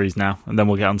of stories now, and then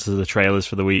we'll get onto the trailers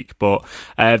for the week. But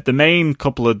the main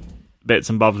couple of bits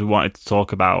and bobs we wanted to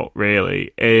talk about,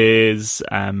 really, is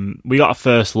we got a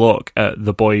first look at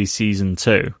The Boys Season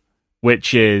 2,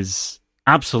 which is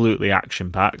absolutely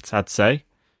action-packed, I'd say.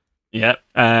 Yep.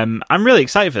 I'm really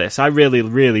excited for this. I really,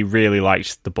 really, really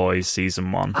liked The Boys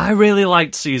Season 1. I really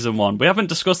liked Season 1. We haven't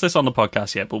discussed this on the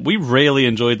podcast yet, but we really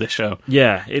enjoyed this show.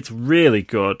 Yeah, it's really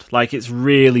good. Like, it's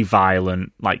really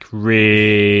violent. Like,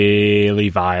 really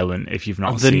violent, if you've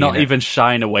not seen it. They're not even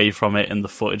shying away from it in the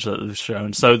footage that they've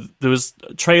shown. So there was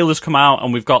trailers come out,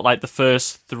 and we've got, like, the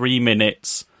first 3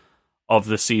 minutes of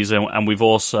the season, and we've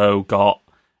also got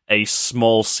a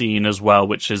small scene as well,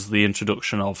 which is the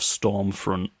introduction of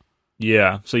Stormfront.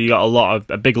 Yeah, so you got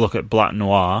a big look at Black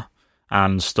Noir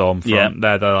and Stormfront. Yeah.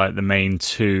 They're like the main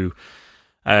two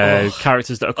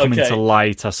characters that are coming to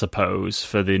light, I suppose,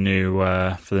 for the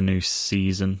new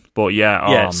season. But yeah,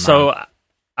 man. So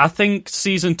I think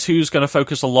season 2 is going to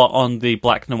focus a lot on the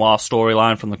Black Noir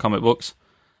storyline from the comic books.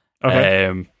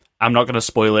 Okay. I'm not going to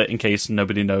spoil it in case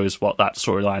nobody knows what that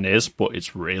storyline is, but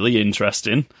it's really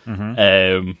interesting.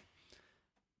 Mm-hmm.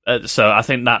 So I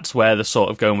think that's where they're sort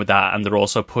of going with that, and they're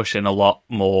also pushing a lot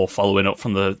more following up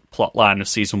from the plot line of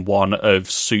season 1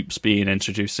 of Supes being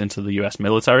introduced into the US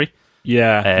military.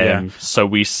 Yeah. So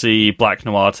we see Black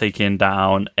Noir taking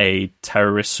down a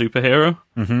terrorist superhero,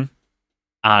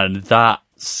 and that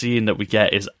scene that we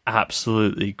get is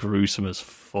absolutely gruesome as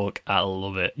fuck. I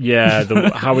love it. Yeah,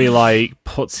 how he like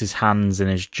puts his hands in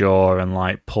his jaw and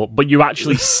like but you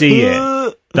actually see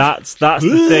it. That's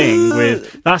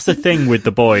the thing with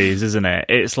The Boys, isn't it?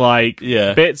 It's like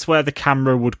bits where the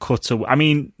camera would cut away. I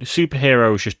mean,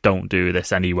 superheroes just don't do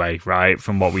this anyway, right?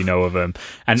 From what we know of them,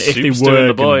 and if they were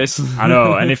The Boys, I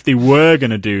know, and if they were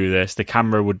going to do this, the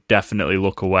camera would definitely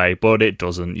look away, but it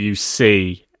doesn't. You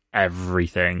see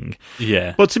everything.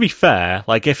 Yeah. But to be fair,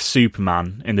 like if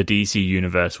Superman in the DC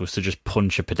universe was to just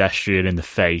punch a pedestrian in the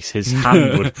face, his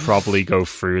hand would probably go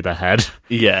through the head.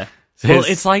 Yeah. Well,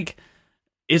 it's like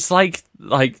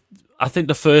I think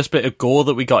the first bit of gore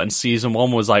that we got in season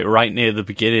 1 was like right near the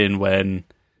beginning when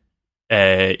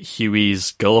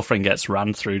Huey's girlfriend gets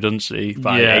ran through, doesn't she,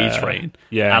 by an A-train?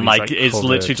 Yeah. And like it's covered.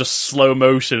 literally just slow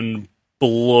motion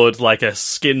blood, like a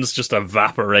skin's just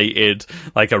evaporated,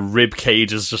 like a rib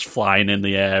cage is just flying in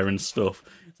the air and stuff.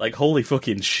 It's like holy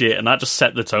fucking shit, and that just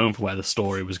set the tone for where the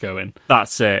story was going.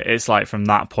 That's it. It's like from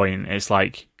that point, it's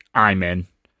like I'm in.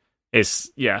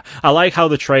 I like how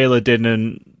the trailer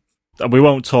didn't. We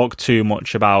won't talk too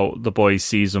much about The Boys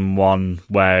season 1,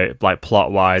 where like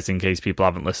plot wise, in case people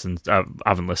haven't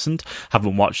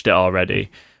watched it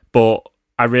already. But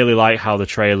I really like how the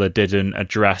trailer didn't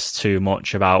address too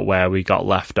much about where we got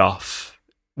left off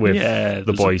with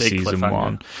The Boys season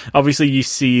 1. Obviously, you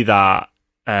see that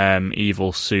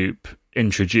evil soup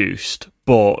introduced,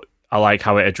 but I like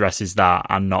how it addresses that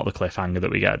and not the cliffhanger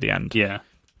that we get at the end. Yeah.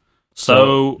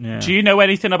 So do you know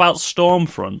anything about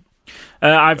Stormfront?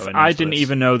 I didn't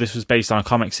even know this was based on a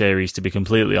comic series, to be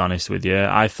completely honest with you.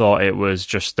 I thought it was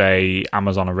just a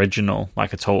Amazon original,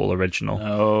 like a total original.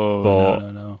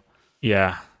 No.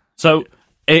 Yeah. So,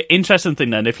 interesting thing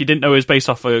then, if you didn't know, it was based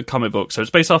off a comic book. So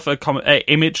it's based off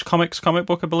a Image Comics comic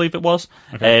book, I believe it was.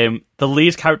 Okay. The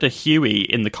lead character, Huey,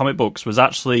 in the comic books was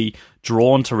actually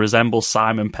drawn to resemble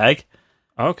Simon Pegg.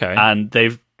 Okay. And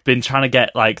they've been trying to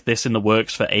get like this in the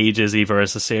works for ages, either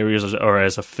as a series or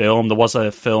as a film. There was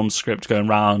a film script going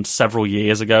around several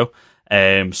years ago,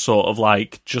 sort of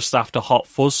like just after Hot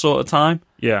Fuzz sort of time.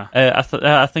 Yeah.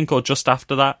 I think, or just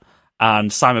after that.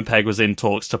 And Simon Pegg was in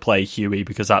talks to play Huey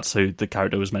because that's who the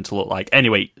character was meant to look like.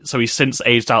 Anyway, so he's since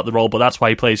aged out the role, but that's why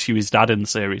he plays Huey's dad in the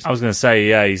series. I was going to say,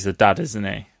 yeah, he's the dad, isn't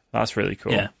he? That's really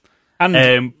cool. Yeah. And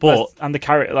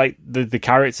the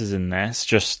characters in this,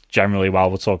 just generally while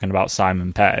we're talking about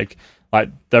Simon Pegg, like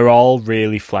they're all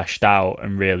really fleshed out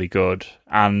and really good.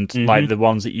 And like the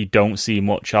ones that you don't see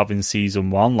much of in season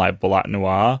 1, like Black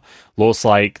Noir, looks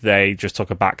like they just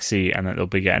took a backseat and that they'll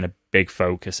be getting a big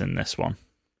focus in this one.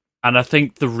 And I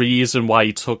think the reason why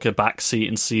he took a backseat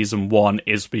in season 1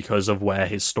 is because of where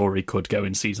his story could go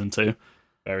in season 2.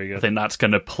 Very good. I think that's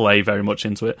going to play very much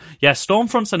into it. Yeah,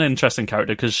 Stormfront's an interesting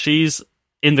character because she's,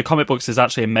 in the comic books, is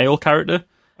actually a male character.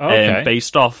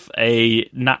 Based off a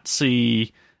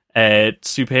Nazi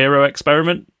superhero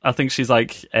experiment. I think she's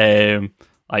like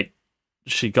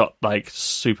she got like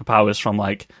superpowers from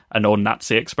like an old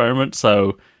Nazi experiment,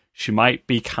 so she might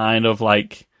be kind of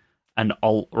like an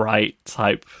alt-right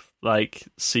type, like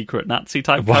secret Nazi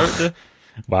type character.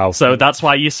 Wow. So that's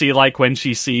why you see, like, when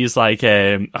she sees, like,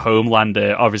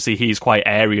 Homelander, obviously he's quite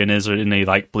Aryan, isn't he?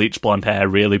 Like, bleach blonde hair,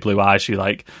 really blue eyes.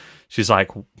 She's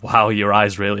like, wow, your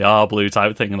eyes really are blue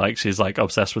type thing. And, like, she's, like,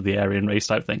 obsessed with the Aryan race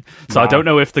type thing. So wow. I don't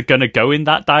know if they're going to go in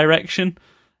that direction.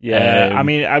 Yeah, I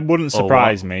mean, it wouldn't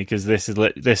surprise me, because this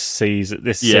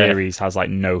series has, like,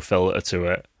 no filter to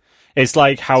it. It's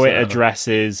like how it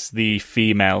addresses the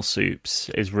female soups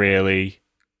is really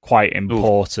quite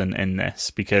important in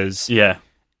this, because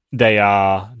they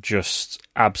are just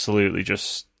absolutely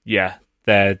just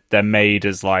they're made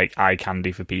as like eye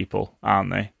candy for people, aren't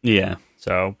they? Yeah.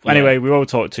 So anyway, we won't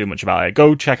talk too much about it.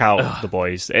 Go check out The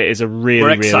Boys. It is a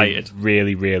really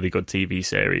really good TV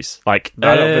series. Like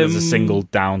I don't think there's a single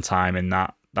downtime in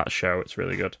that show. It's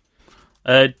really good.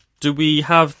 Do we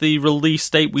have the release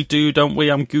date? We do, don't we?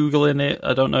 I'm Googling it.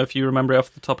 I don't know if you remember it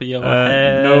off the top of your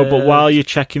head. No, but while you're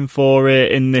checking for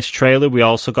it in this trailer, we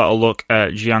also got a look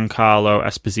at Giancarlo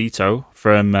Esposito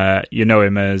from, you know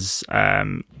him as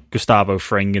Gustavo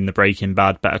Fring in the Breaking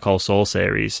Bad Better Call Saul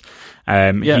series.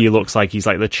 He looks like he's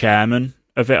like the chairman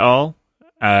of it all.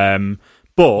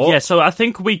 So I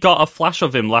think we got a flash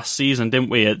of him last season, didn't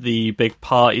we, at the big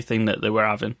party thing that they were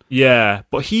having? Yeah,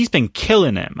 but he's been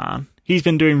killing it, man. He's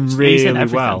been doing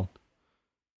really well.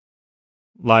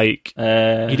 Like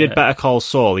he did Better Call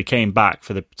Saul. He came back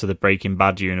to the Breaking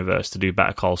Bad universe to do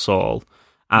Better Call Saul,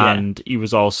 and he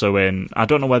was also in. I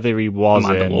don't know whether he was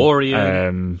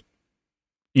Mandalorian.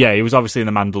 He was obviously in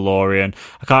The Mandalorian.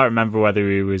 I can't remember whether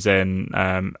he was in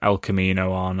El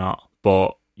Camino or not.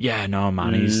 But yeah, no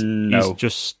man, he's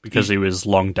just because he was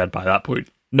long dead by that point.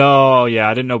 No,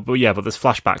 I didn't know, but there's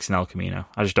flashbacks in El Camino.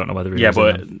 I just don't know whether he was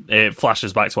but it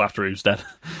flashes back to after he was dead.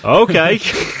 Okay.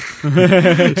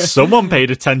 Someone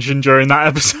paid attention during that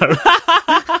episode.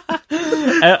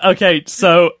 Okay,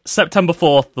 so September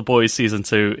 4th, The Boys Season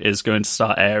 2 is going to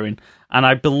start airing, and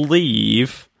I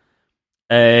believe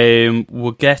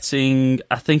we're getting,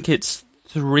 I think it's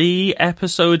 3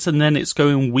 episodes, and then it's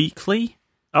going weekly.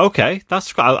 Okay,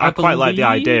 I quite like the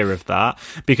idea of that,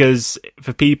 because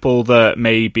for people that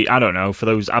maybe, I don't know, for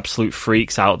those absolute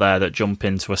freaks out there that jump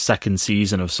into a second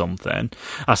season of something,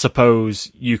 I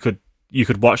suppose you could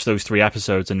watch those 3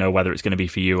 episodes and know whether it's going to be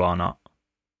for you or not.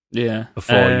 Yeah.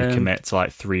 Before you commit to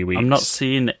like 3 weeks. I'm not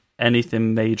seeing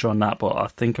anything major on that, but I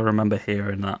think I remember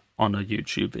hearing that on a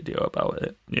YouTube video about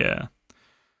it. Yeah.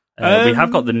 We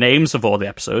have got the names of all the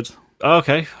episodes.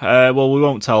 Okay, well, we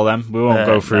won't tell them. We won't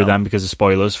go through them because of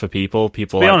spoilers for people.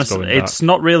 People to be like honest, to go in it's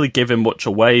not really giving much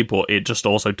away, but it just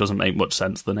also doesn't make much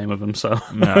sense, the name of them, so...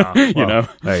 No, you know.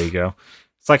 There you go.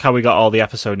 It's like how we got all the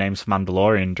episode names for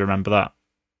Mandalorian. Do you remember that?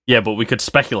 Yeah, but we could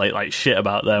speculate like shit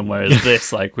about them, whereas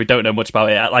this, like, we don't know much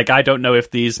about it. Like, I don't know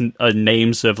if these are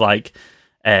names of like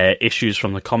issues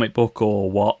from the comic book or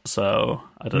what, so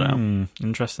I don't know.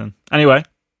 Interesting. Anyway.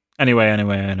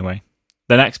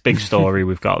 The next big story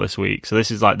we've got this week. So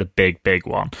this is like the big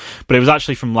one. But it was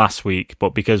actually from last week,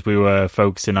 but because we were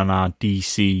focusing on our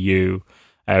DCU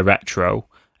retro,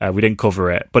 we didn't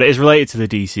cover it. But it is related to the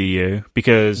DCU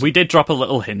because... We did drop a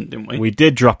little hint, didn't we? We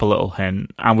did drop a little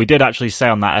hint. And we did actually say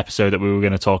on that episode that we were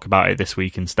going to talk about it this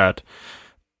week instead.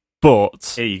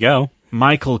 But... Here you go.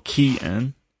 Michael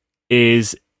Keaton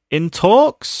is in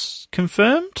talks,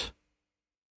 confirmed?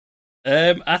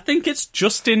 I think it's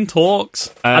just in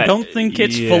talks. I don't think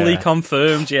it's fully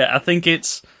confirmed yet. I think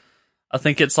it's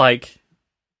like,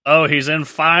 oh, he's in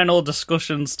final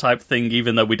discussions type thing,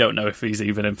 even though we don't know if he's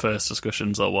even in first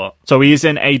discussions or what. So he is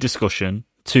in a discussion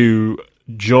to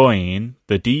join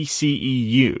the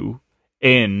DCEU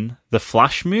in the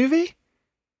Flash movie?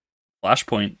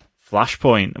 Flashpoint.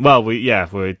 Well,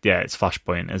 it's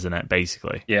Flashpoint, isn't it,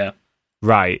 basically? Yeah.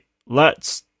 Right.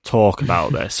 Let's talk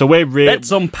about this. So let's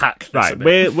unpack this. Right,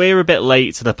 we're a bit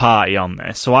late to the party on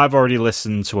this. So I've already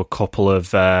listened to a couple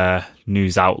of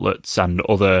news outlets and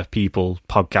other people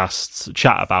podcasts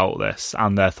chat about this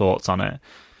and their thoughts on it.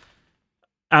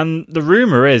 And the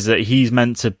rumor is that he's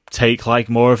meant to take like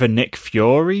more of a Nick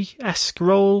Fury-esque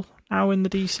role now in the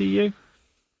DCU.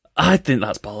 I think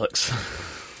that's bollocks.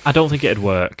 I don't think it'd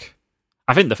work.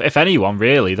 I think if anyone,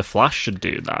 really, the Flash should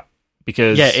do that.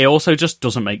 Because it also just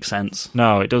doesn't make sense.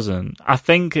 No, it doesn't. I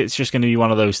think it's just going to be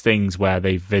one of those things where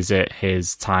they visit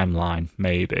his timeline,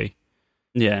 maybe.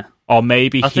 Yeah. Or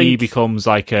maybe he becomes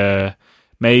more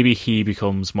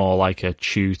like a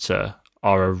tutor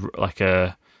or like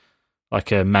a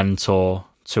mentor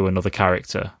to another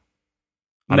character.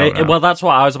 Well, that's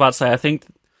what I was about to say. I think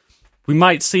we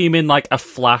might see him in like a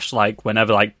Flash, like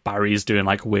whenever like Barry's doing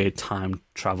like weird time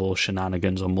travel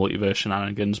shenanigans or multiverse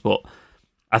shenanigans, but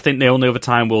I think the only other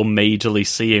time we'll majorly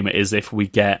see him is if we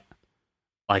get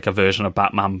like a version of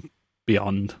Batman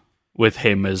Beyond with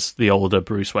him as the older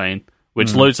Bruce Wayne,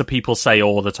 which loads of people say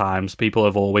all the times. People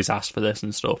have always asked for this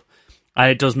and stuff.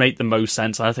 And it does make the most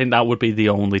sense. I think that would be the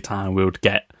only time we would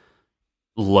get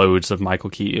loads of Michael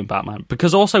Keaton Batman.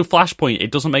 Because also Flashpoint,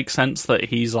 it doesn't make sense that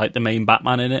he's like the main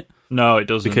Batman in it. No, it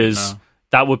doesn't. Because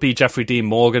that would be Jeffrey Dean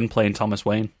Morgan playing Thomas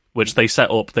Wayne, which they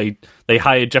set up. They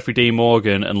hired Jeffrey Dean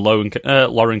Morgan and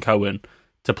Lauren Cohen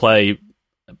to play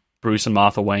Bruce and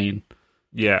Martha Wayne.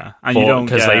 Yeah, and you don't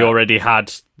because they already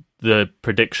had the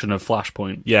prediction of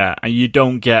Flashpoint. Yeah, and you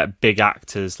don't get big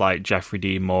actors like Jeffrey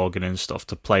Dean Morgan and stuff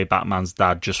to play Batman's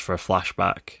dad just for a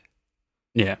flashback.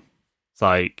 Yeah, it's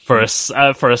like for a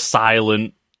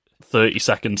silent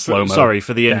 30-second slow mo. Sorry,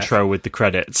 for the intro with the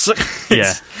credits.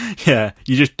 Yeah,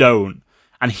 you just don't.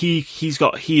 And he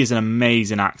is an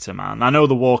amazing actor, man. I know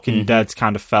The Walking Dead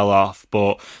kind of fell off,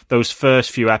 but those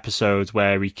first few episodes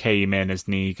where he came in as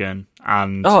Negan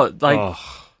and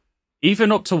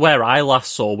even up to where I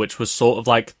last saw, which was sort of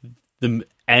like the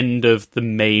end of the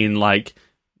main like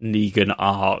Negan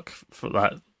arc for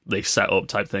that they set up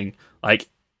type thing. Like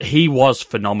he was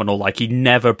phenomenal. Like he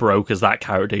never broke as that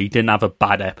character. He didn't have a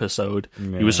bad episode.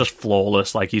 Yeah. He was just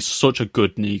flawless. Like he's such a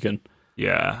good Negan.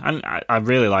 Yeah, and I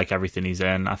really like everything he's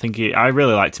in. I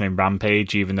really liked him in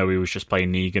Rampage, even though he was just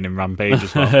playing Negan in Rampage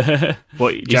as well.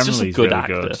 But generally, he's really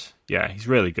actor. good. Yeah, he's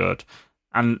really good.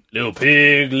 And Little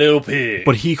pig.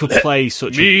 But he could play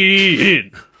such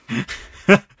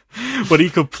but he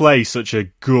could play such a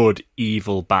good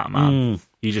evil Batman.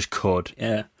 He just could.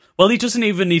 Yeah. Well, he doesn't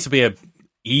even need to be a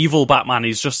evil Batman.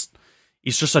 He's just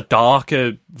a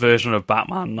darker version of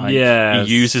Batman. Like,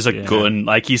 he uses a gun.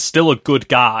 Like, he's still a good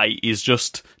guy. He's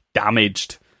just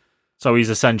damaged. So he's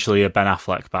essentially a Ben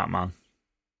Affleck Batman.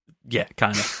 Yeah,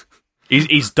 kind of.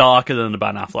 He's darker than the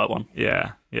Ben Affleck one.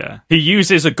 Yeah. He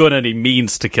uses a gun and he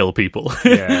means to kill people.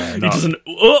 Yeah, he doesn't...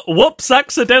 whoops,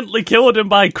 accidentally killed him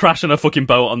by crashing a fucking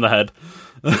boat on the head.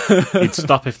 He'd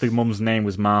stop if the mum's name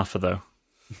was Martha, though.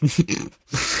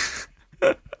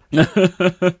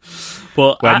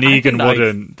 But where Negan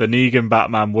wouldn't, the Negan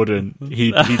Batman wouldn't.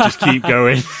 He'd just keep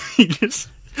going.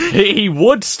 He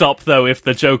would stop though if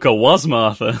the Joker was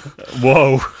Martha.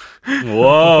 Whoa.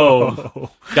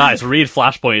 Guys, read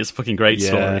Flashpoint. It's a fucking great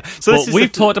story. So but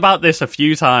we've talked about this a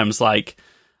few times. Like,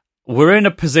 we're in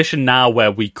a position now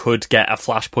where we could get a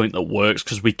Flashpoint that works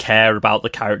because we care about the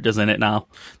characters in it now.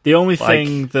 The only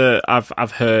thing that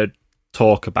I've heard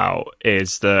talk about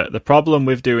is that the problem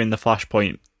with doing the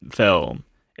Flashpoint film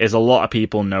is a lot of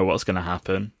people know what's going to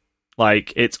happen.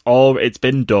 Like, it's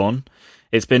been done.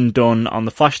 It's been done on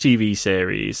the Flash TV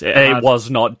series. It was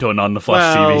not done on the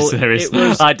Flash TV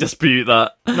series. I dispute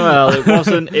that. Well, it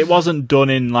wasn't. It wasn't done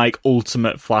in like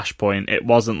Ultimate Flashpoint. It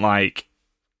wasn't like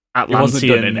Atlanteans. It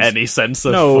wasn't done in any sense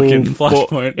of fucking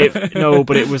Flashpoint.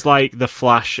 But it was like the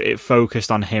Flash. It focused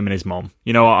on him and his mum.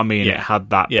 You know what I mean? Yeah. It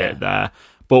had that bit there.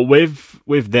 But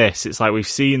with this, it's like we've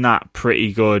seen that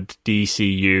pretty good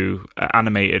DCU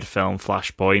animated film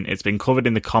Flashpoint. It's been covered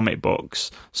in the comic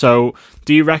books. So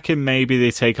do you reckon maybe they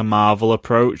take a Marvel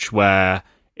approach where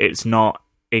it's not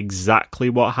exactly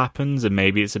what happens and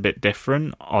maybe it's a bit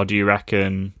different? Or do you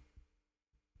reckon...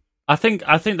 I think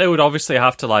they would obviously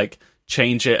have to like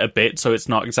change it a bit so it's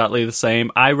not exactly the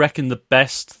same. I reckon the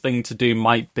best thing to do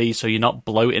might be, so you're not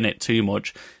bloating it too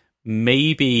much,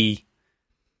 maybe...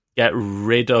 get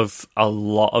rid of a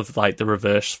lot of like the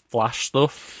Reverse Flash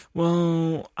stuff.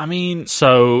 Well, I mean,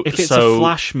 so if it's a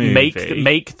Flash movie,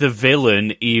 make the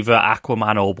villain either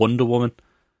Aquaman or Wonder Woman.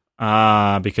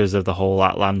 Because of the whole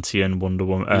Atlantean Wonder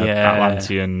Woman,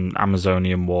 Atlantean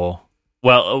Amazonian war.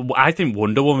 Well, I think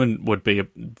Wonder Woman would be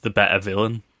the better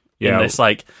villain in this.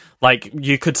 Like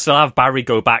you could still have Barry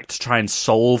go back to try and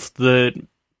solve the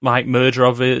like murder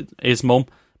of his mum.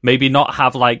 Maybe not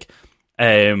have like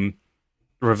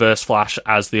Reverse Flash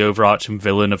as the overarching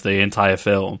villain of the entire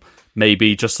film.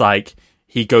 Maybe just like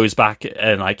he goes back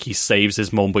and like he saves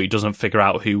his mum, but he doesn't figure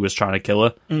out who was trying to kill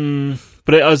her.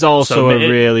 But it was also a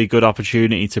really good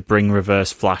opportunity to bring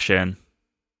Reverse Flash in.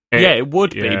 It would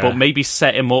be, but maybe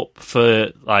set him up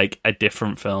for like a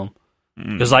different film.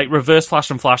 Because like Reverse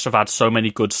Flash and Flash have had so many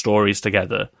good stories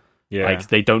together. Yeah. Like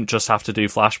they don't just have to do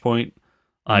Flashpoint.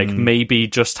 Like maybe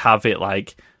just have it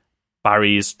like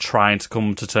Barry's trying to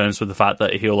come to terms with the fact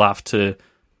that he'll have to,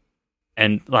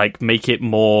 and like make it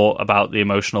more about the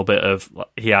emotional bit of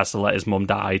he has to let his mum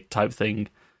die type thing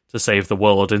to save the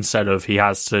world instead of he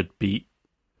has to beat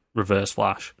Reverse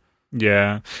Flash.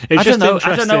 Yeah, I don't know.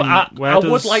 I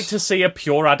would like to see a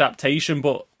pure adaptation,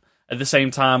 but at the same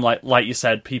time, like you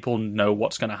said, people know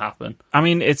what's going to happen. I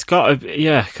mean, it's got to,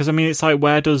 because I mean, it's like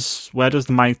where does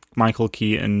the Michael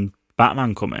Keaton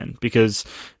Batman come in? Because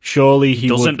surely he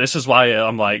doesn't. Would... This is why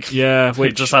I'm like,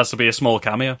 it just has to be a small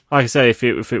cameo. Like I say, if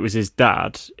it was his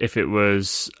dad, if it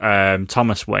was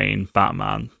Thomas Wayne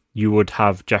Batman, you would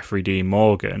have Jeffrey Dean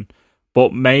Morgan.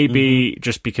 But maybe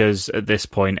just because at this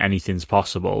point anything's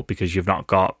possible because you've not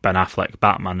got Ben Affleck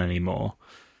Batman anymore,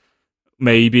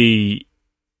 maybe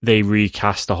they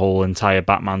recast the whole entire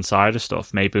Batman side of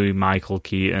stuff. Maybe Michael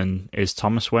Keaton is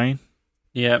Thomas Wayne.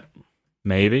 Yeah,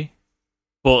 maybe.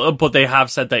 But they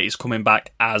have said that he's coming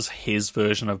back as his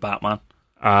version of Batman.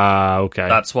 Okay.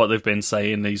 That's what they've been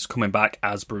saying. He's coming back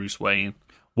as Bruce Wayne.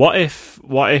 What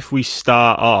if we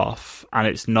start off and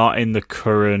it's not in the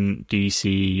current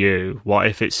DCEU? What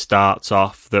if it starts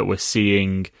off that we're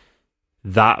seeing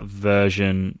that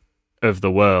version of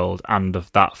the world and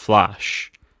of that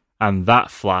Flash, and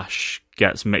that Flash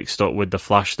gets mixed up with the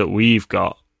Flash that we've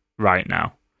got right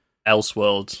now?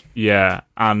 Elseworlds. Yeah,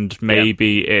 and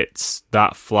maybe it's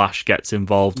that Flash gets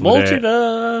involved with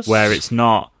Multiverse. It, where it's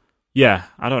not. Yeah,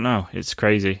 I don't know. It's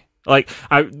crazy. Like,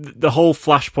 the whole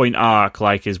Flashpoint arc,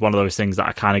 like, is one of those things that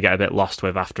I kind of get a bit lost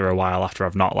with after a while, after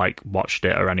I've not, like, watched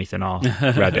it or anything or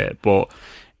read it. But,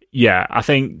 yeah, I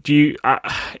think,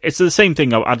 it's the same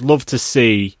thing. I'd love to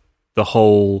see the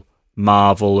whole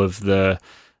Marvel of the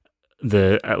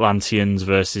Atlanteans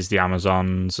versus the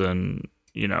Amazons and,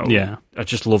 you know, I'd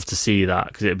just love to see that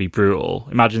because it'd be brutal.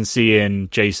 Imagine seeing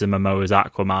Jason Momoa's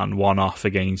Aquaman one-off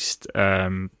against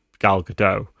Gal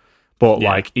Gadot, but,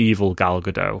 like, evil Gal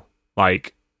Gadot.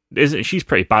 Like, she's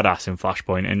pretty badass in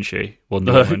Flashpoint, isn't she?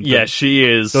 Wonder Woman. Yeah, she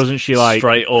is. Doesn't she, like,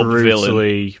 straight up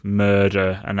brutally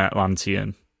murder an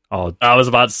Atlantean? Oh, I was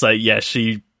about to say, yeah,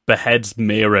 she beheads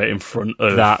Mera in front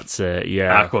of that's it,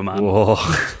 yeah. Aquaman.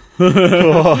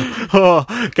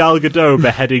 Gal Gadot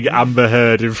beheading Amber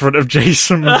Heard in front of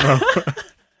Jason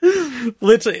Momoa.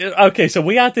 Literally, okay, so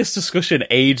we had this discussion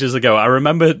ages ago. I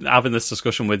remember having this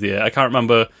discussion with you. I can't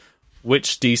remember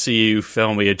which DCU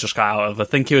film we had just got out of. I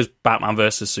think it was Batman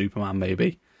versus Superman,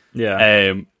 maybe.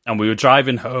 Yeah. And we were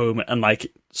driving home, and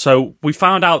like, so we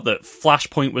found out that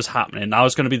Flashpoint was happening. That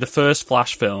was going to be the first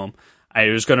Flash film, and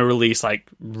it was going to release like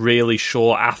really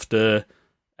short after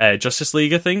Justice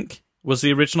League, I think, was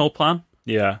the original plan.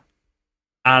 Yeah.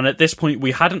 And at this point,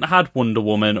 we hadn't had Wonder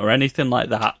Woman or anything like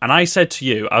that. And I said to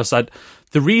you, I said,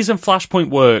 the reason Flashpoint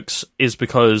works is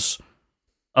because,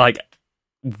 like,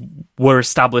 we're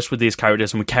established with these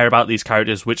characters and we care about these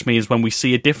characters, which means when we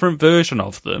see a different version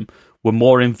of them, we're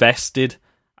more invested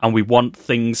and we want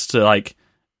things to, like,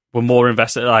 we're more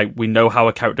invested, like, we know how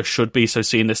a character should be, so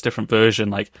seeing this different version,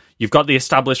 like, you've got the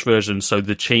established version, so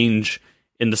the change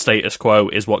in the status quo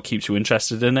is what keeps you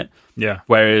interested in it. Yeah.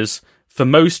 Whereas for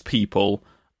most people,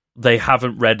 they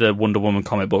haven't read a Wonder Woman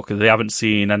comic book, or they haven't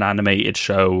seen an animated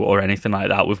show or anything like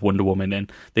that with Wonder Woman in.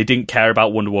 They didn't care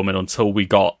about Wonder Woman until we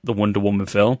got the Wonder Woman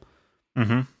film.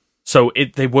 Mm-hmm. So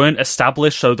they weren't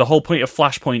established. So the whole point of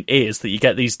Flashpoint is that you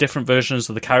get these different versions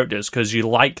of the characters because you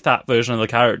like that version of the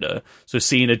character. So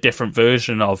seeing a different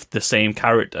version of the same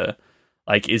character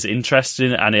is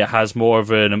interesting, and it has more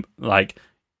of a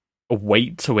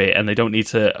weight to it, and they don't need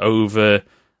to overdo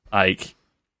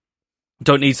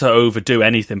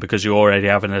anything because you already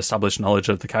have an established knowledge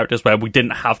of the characters, where we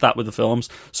didn't have that with the films.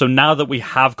 So now that we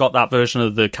have got that version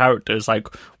of the characters,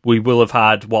 we will have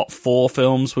had 4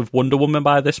 films with Wonder Woman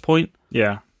by this point.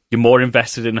 Yeah. You're more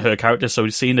invested in her character, so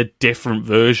seeing a different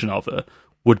version of her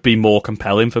would be more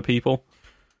compelling for people.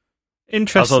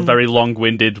 Interesting. That's a very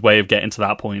long-winded way of getting to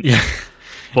that point. Yeah.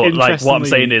 But what I'm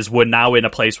saying is we're now in a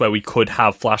place where we could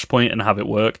have Flashpoint and have it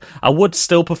work. I would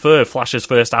still prefer Flash's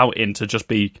first outing to just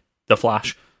be the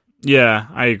Flash. Yeah,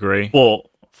 I agree. But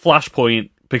Flashpoint,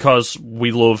 because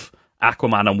we love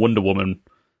Aquaman and Wonder Woman,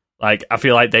 I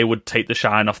feel like they would take the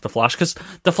shine off the Flash, because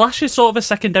the Flash is sort of a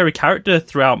secondary character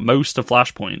throughout most of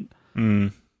Flashpoint.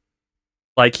 Mm.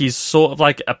 He's sort of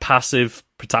a passive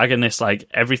protagonist.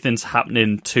 Everything's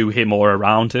happening to him or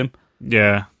around him.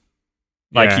 Yeah.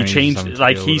 He changed,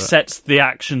 he sets the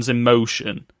actions in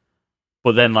motion.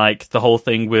 But then, the whole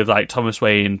thing with, Thomas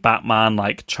Wayne, Batman,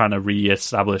 trying to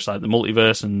re-establish, the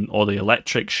multiverse and all the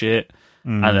electric shit.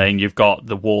 Mm. And then you've got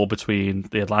the war between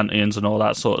the Atlanteans and all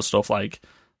that sort of stuff.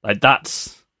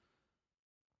 That's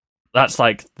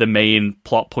the main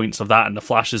plot points of that, and the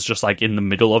Flash is just, in the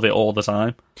middle of it all the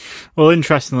time. Well,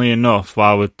 interestingly enough,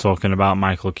 while we're talking about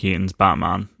Michael Keaton's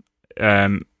Batman,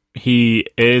 he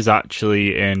is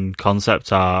actually in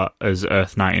concept art as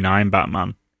Earth 99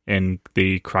 Batman. In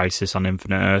the Crisis on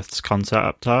Infinite Earths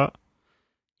concept art,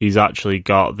 he's actually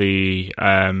got the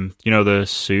the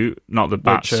suit, not the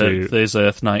bat suit. There's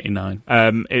Earth 99.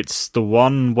 It's the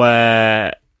one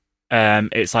where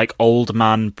it's old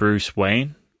man Bruce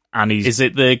Wayne, and he's. Is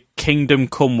it the Kingdom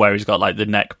Come where he's got the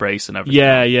neck brace and everything?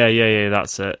 Yeah.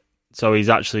 That's it. So he's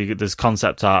actually, there's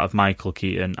concept art of Michael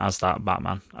Keaton as that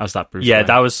Batman, as that Bruce Wayne. Yeah,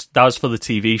 that was for the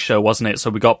TV show, wasn't it? So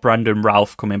we got Brandon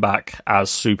Routh coming back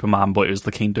as Superman, but it was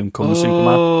the Kingdom Come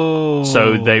Superman.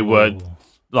 So they were,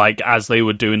 as they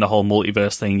were doing the whole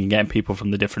multiverse thing and getting people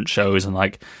from the different shows, and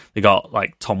they got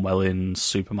Tom Welling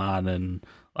Superman, and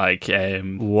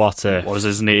what was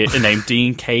his name?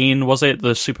 Dean Cain, was it?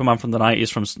 The Superman from the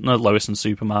 90s from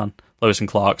Lois and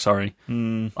Clark, sorry.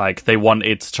 Mm. They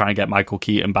wanted to try and get Michael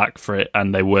Keaton back for it,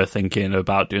 and they were thinking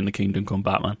about doing the Kingdom Come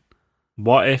Batman.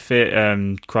 What if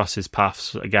it crosses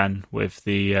paths again with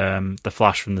the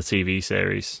Flash from the TV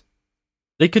series?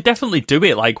 They could definitely do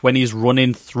it, when he's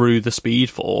running through the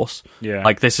Speed Force.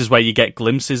 Yeah. This is where you get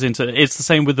glimpses into... It's the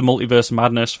same with the Multiverse of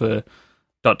Madness for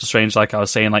Doctor Strange, I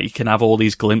was saying, you can have all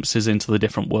these glimpses into the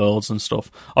different worlds and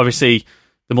stuff. Obviously,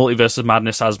 the Multiverse of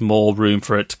Madness has more room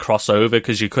for it to cross over,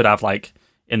 because you could have,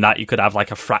 in that, you could have,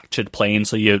 a fractured plane,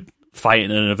 so you're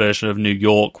fighting in a version of New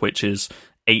York, which is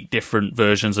 8 different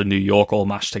versions of New York all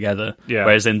mashed together. Yeah.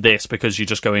 Whereas in this, because you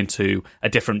just go into a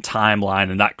different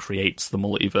timeline, and that creates the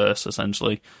multiverse,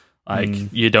 essentially.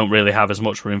 You don't really have as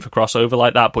much room for crossover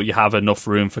like that, but you have enough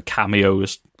room for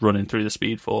cameos running through the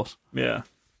Speed Force. Yeah.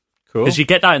 Cool. Because you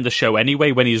get that in the show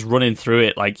anyway, when he's running through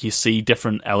it, you see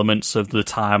different elements of the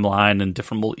timeline and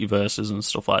different multiverses and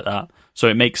stuff like that. So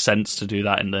it makes sense to do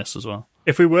that in this as well.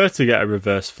 If we were to get a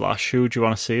Reverse Flash, who would you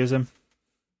want to see as him?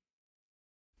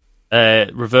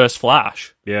 Reverse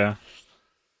Flash? Yeah.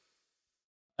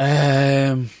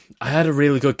 I had a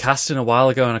really good casting a while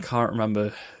ago, and I can't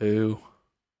remember who.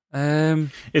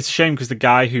 It's a shame, because the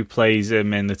guy who plays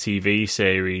him in the TV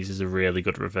series is a really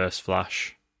good Reverse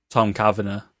Flash. Tom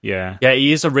Cavanagh. Yeah. Yeah,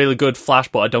 he is a really good Flash,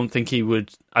 but I don't think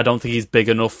he's big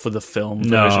enough for the film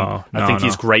version. I think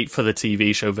he's great for the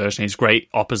TV show version. He's great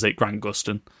opposite Grant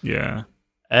Gustin. Yeah.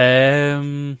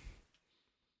 I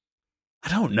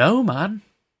don't know, man.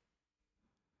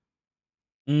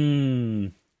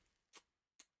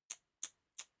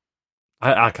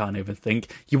 I can't even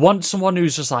think. You want someone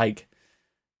who's just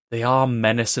they are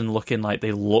menacing looking,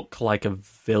 they look like a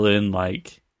villain,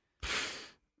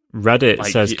 Reddit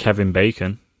says Kevin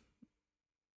Bacon.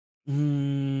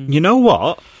 You know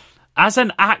what? As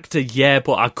an actor, yeah,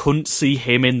 but I couldn't see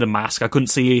him in the mask. I couldn't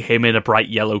see him in a bright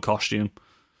yellow costume.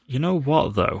 You know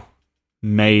what, though?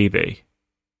 Maybe.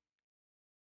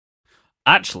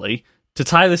 Actually, to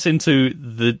tie this into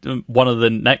one of the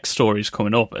next stories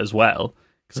coming up as well,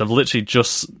 because I've literally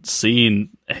just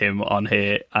seen him on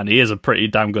here, and he is a pretty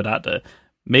damn good actor.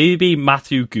 Maybe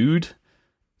Matthew Good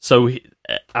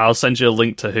I'll send you a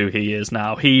link to who he is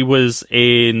now. He was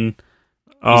in...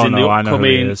 I know who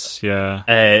he is,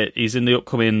 yeah. He's in the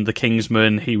upcoming The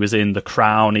Kingsman. He was in The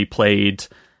Crown. He played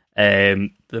the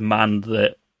man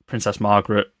that Princess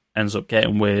Margaret ends up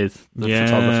getting with, the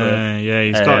photographer.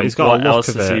 Yeah, he's got what a look else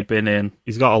of has it. he been in?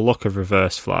 He's got a look of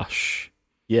Reverse Flash.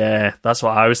 Yeah, that's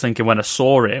what I was thinking when I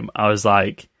saw him. I was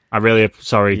like...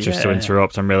 Just to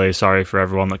interrupt, I'm really sorry for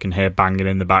everyone that can hear banging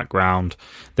in the background.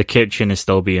 The kitchen is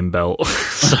still being built.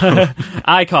 So.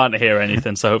 I can't hear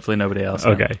anything, so hopefully nobody else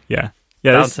can. Okay, yeah.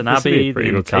 Downton Abbey, The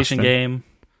Imitation Game.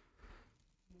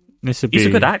 He's a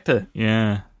good actor.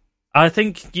 Yeah. I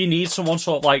think you need someone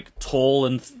sort of like tall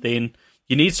and thin.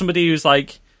 You need somebody who's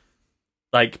like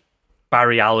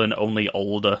Barry Allen, only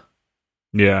older.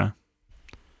 Yeah.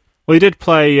 Well, he did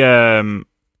play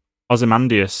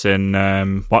Ozymandias in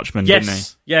Watchmen, didn't he?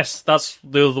 Yes, that's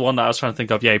the other one that I was trying to think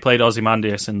of. Yeah, he played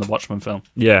Ozymandias in the Watchmen film.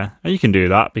 Yeah, and you can do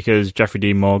that because Jeffrey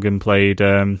Dean Morgan played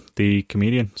the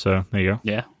comedian, so there you go.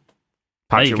 Yeah.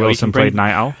 Patrick Wilson played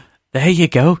Night Owl. There you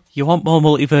go. You want more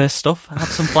multiverse stuff? Add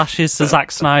some flashes to Zack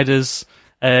Snyder's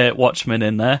Watchmen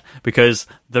in there, because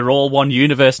they're all one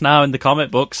universe now in the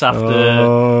comic books after...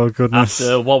 Oh, goodness.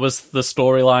 After, what was the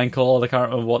storyline called? I can't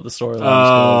remember what the storyline was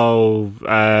called.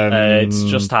 It's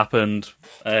just happened.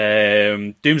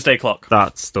 Doomsday Clock.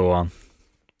 That's the one.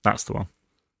 Have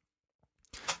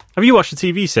you watched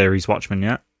the TV series Watchmen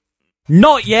yet?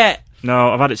 Not yet!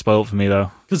 No, I've had it spoiled for me, though.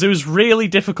 Because it was really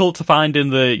difficult to find in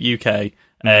the UK.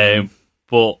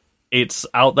 But it's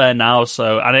out there now,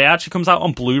 and it actually comes out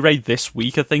on Blu-ray this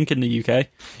week, I think, in the UK.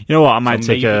 You know what? I might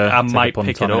pick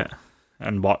it up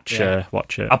and watch it.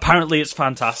 Apparently, it's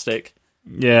fantastic.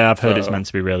 Yeah, I've heard it's meant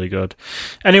to be really good.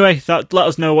 Anyway, let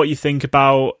us know what you think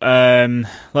about. Let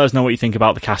us know what you think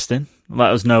about the casting.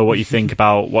 Let us know what you think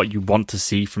about what you want to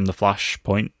see from the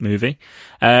Flashpoint movie.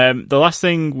 The last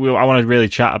thing I want to really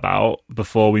chat about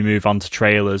before we move on to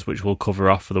trailers, which we'll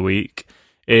cover off for the week,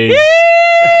 is.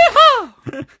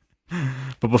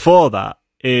 But before that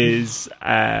is,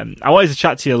 I wanted to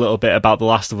chat to you a little bit about The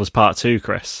Last of Us Part 2,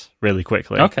 Chris, really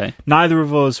quickly. Okay. Neither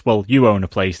of us, well, you own a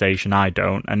PlayStation, I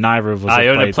don't, and neither of us I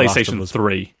have own a played The Last of PlayStation Us.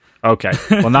 3. Okay.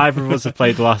 Well, neither of us have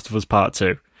played The Last of Us Part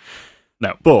 2.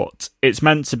 No. But it's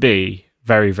meant to be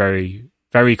very, very,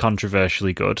 very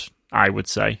controversially good, I would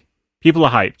say. People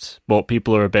are hyped, but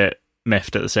people are a bit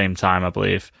miffed at the same time, I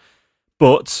believe.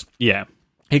 But yeah,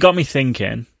 it got me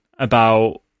thinking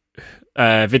about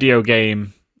video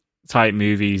game type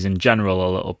movies in general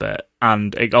a little bit,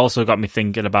 and it also got me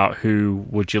thinking about who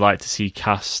would you like to see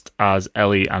cast as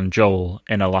Ellie and Joel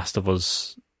in a Last of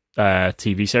Us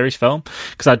TV series film,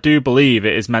 because I do believe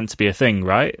it is meant to be a thing,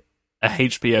 right? A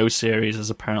HBO series is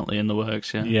apparently in the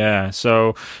works. Yeah,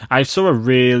 so I saw a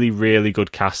really, really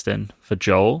good casting for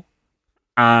Joel,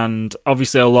 and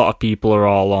obviously a lot of people are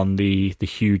all on the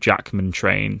Hugh Jackman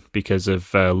train because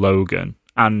of Logan,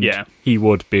 and he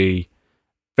would be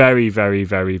very, very,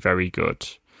 very, very good.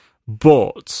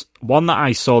 But one that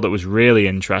I saw that was really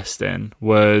interesting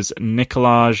was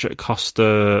Nicolaj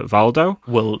Coster-Waldau.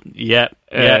 Well,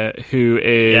 who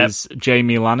is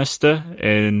Jaime Lannister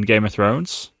in Game of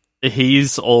Thrones.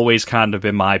 He's always kind of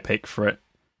been my pick for it,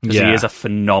 because he is a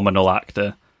phenomenal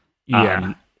actor.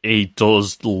 Yeah. He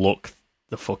does look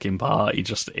the fucking part. He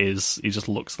just is. He just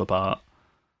looks the part.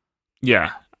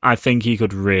 Yeah, I think he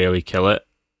could really kill it.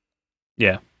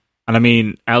 Yeah. And I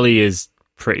mean, Ellie is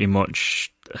pretty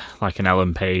much like an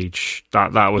Ellen Page.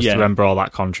 That was, remember all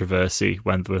that controversy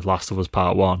when with Last of Us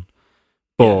Part 1.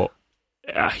 But,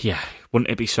 wouldn't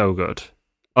it be so good?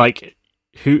 Like,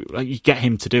 you get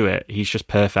him to do it, he's just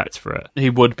perfect for it. He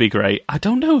would be great. I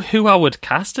don't know who I would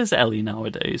cast as Ellie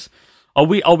nowadays. Are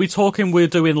we talking we're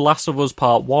doing Last of Us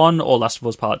Part 1 or Last of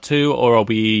Us Part 2, or are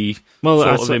we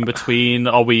sort of in between?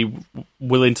 Are we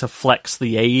willing to flex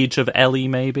the age of Ellie,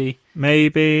 maybe?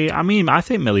 Maybe. I mean, I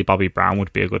think Millie Bobby Brown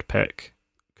would be a good pick,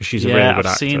 because she's a really good actor.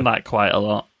 I've seen that quite a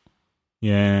lot.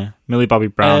 Yeah, Millie Bobby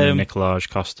Brown and Nicolaj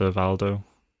Coster-Waldau.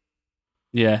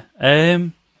 Yeah.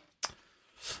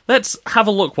 Let's have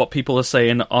a look what people are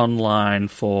saying online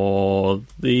for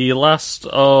the Last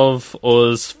of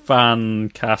Us fan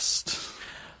cast.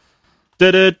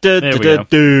 Oh,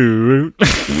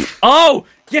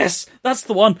 yes, that's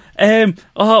the one.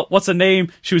 What's her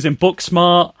name? She was in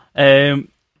Booksmart.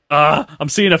 I'm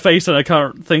seeing her face and I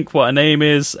can't think what her name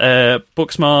is.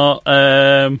 Booksmart.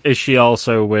 Is she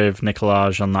also with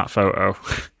Nicolaj on that photo?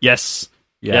 Yes.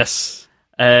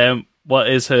 What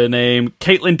is her name?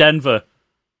 Caitlin Denver.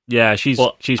 Yeah, she's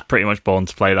pretty much born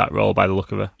to play that role by the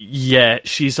look of her. Yeah,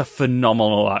 she's a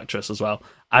phenomenal actress as well.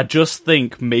 I just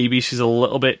think maybe she's a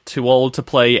little bit too old to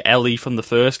play Ellie from the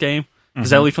first game.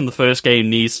 Because Ellie from the first game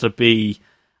needs to be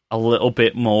a little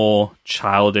bit more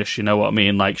childish, you know what I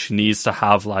mean? Like, she needs to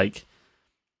have, like,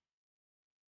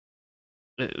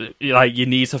 you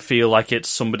need to feel like it's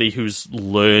somebody who's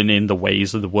learning the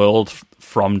ways of the world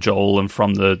from Joel and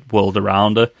from the world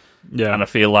around her. Yeah. And I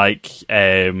feel like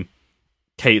Caitlin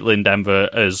Denver,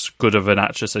 as good of an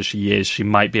actress as she is, she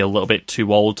might be a little bit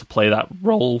too old to play that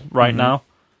role right now.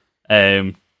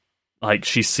 Like,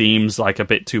 she seems like a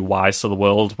bit too wise to the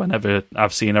world whenever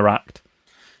I've seen her act.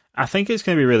 I think it's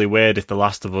going to be really weird if the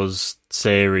Last of Us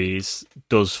series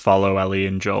does follow Ellie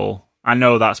and Joel. I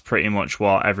know that's pretty much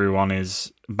what everyone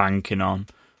is banking on,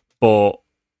 but,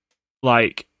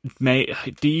 like, mate,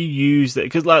 do you use it?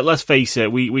 Because, like, let's face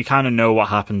it, we kind of know what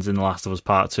happens in The Last of Us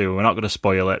Part 2. We're not going to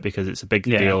spoil it because it's a big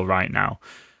deal right now.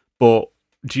 But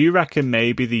do you reckon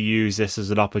maybe they use this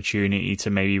as an opportunity to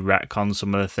maybe retcon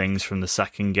some of the things from the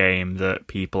second game that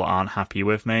people aren't happy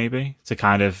with, maybe? To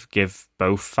kind of give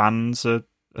both fans a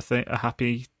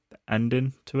happy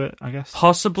ending to it, I guess?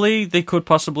 Possibly. They could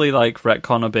possibly, like,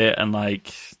 retcon a bit and,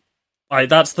 like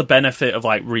that's the benefit of,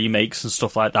 like, remakes and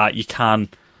stuff like that. You can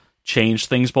change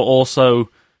things, but also,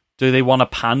 do they want to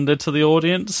pander to the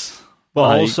audience?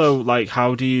 But also, like,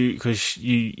 how do you... Because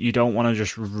you don't want to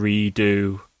just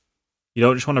redo... You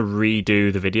don't just want to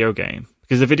redo the video game.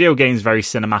 Because the video game is very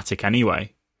cinematic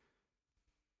anyway.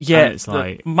 Yeah, it's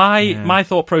like... My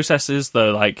thought process is,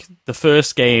 though, like, the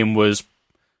first game was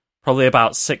probably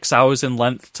about 6 hours in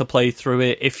length to play through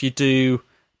it. If you do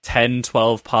 10,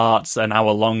 12 parts an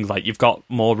hour long, like, you've got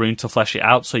more room to flesh it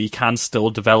out, so you can still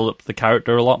develop the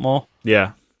character a lot more.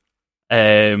 Yeah.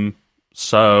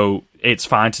 So it's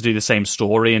fine to do the same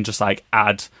story and just, like,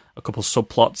 add a couple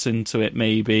subplots into it,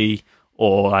 maybe,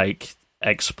 or, like,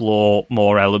 explore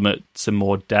more elements in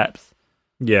more depth.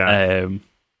 Yeah.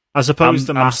 I suppose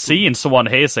I'm seeing someone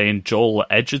here saying Joel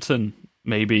Edgerton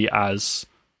maybe as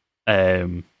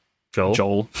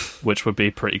Joel, which would be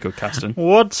pretty good casting.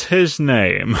 What's his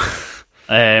name?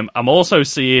 I'm also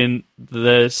seeing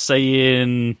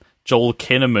saying Joel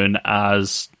Kinnaman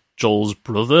as Joel's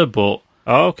brother, but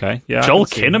okay, yeah, Joel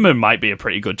Kinnaman might be a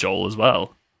pretty good Joel as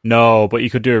well. No, but you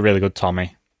could do a really good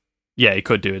Tommy. Yeah, he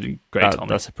could do a great Tommy.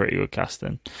 That's a pretty good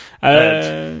casting.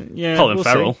 Yeah, Colin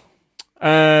Farrell.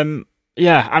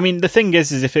 Yeah, I mean, the thing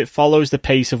is if it follows the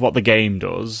pace of what the game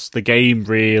does, the game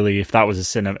really, if that was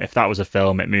a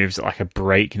film, it moves at like a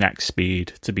breakneck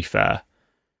speed, to be fair.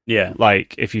 Yeah.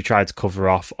 Like, if you tried to cover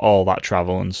off all that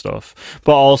travel and stuff.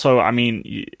 But also, I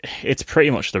mean, it's pretty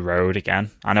much The Road again.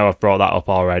 I know I've brought that up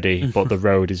already, but The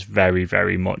Road is very,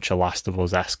 very much a Last of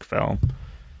Us-esque film.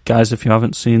 Guys, if you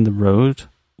haven't seen The Road,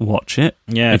 watch it.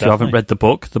 Yeah, if you haven't read the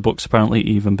book's apparently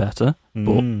even better,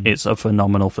 but it's a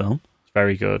phenomenal film.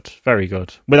 Very good, very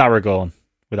good. With Aragorn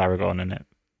in it.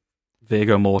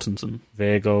 Viggo Mortensen.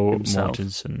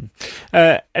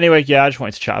 Anyway, yeah, I just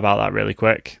wanted to chat about that really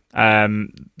quick.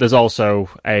 There's also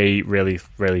a really,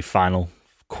 really final,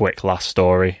 quick last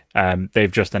story.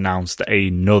 They've just announced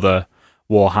another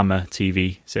Warhammer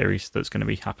TV series that's going to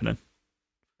be happening.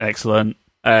 Excellent.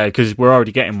 Because we're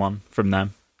already getting one from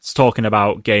them. It's talking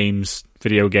about games,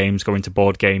 video games, going to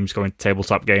board games, going to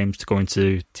tabletop games, to going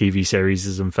to TV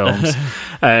series and films.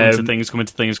 Going to things.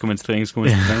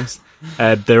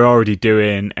 They're already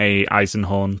doing a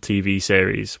Eisenhorn TV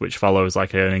series, which follows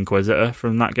like an Inquisitor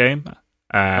from that game,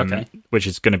 which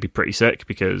is going to be pretty sick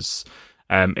because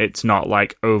it's not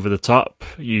like over the top.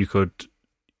 You could,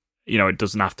 it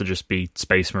doesn't have to just be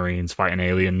Space Marines fighting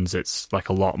aliens. It's like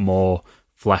a lot more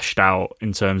fleshed out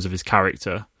in terms of his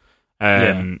character.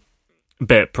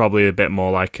 Probably a bit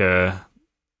more like a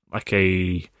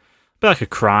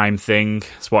crime thing.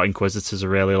 It's what Inquisitors are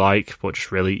really like, but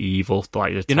just really evil.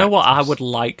 Like, you know what I would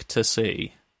like to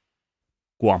see?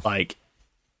 Go on. Like,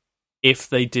 if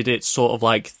they did it sort of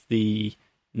like the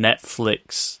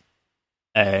Netflix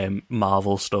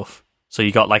Marvel stuff. So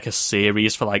you got like a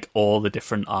series for like all the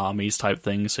different armies type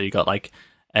things. So you got like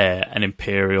an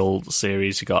Imperial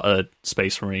series, you got a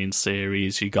Space Marine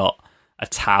series, you got a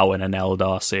Tau and an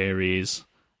Eldar series.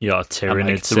 You got a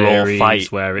Tyranid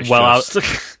series where it's just...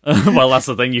 well, that's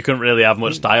the thing. You couldn't really have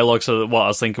much dialogue, so what I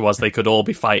was thinking was they could all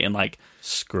be fighting like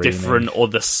different or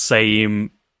the same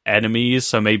enemies.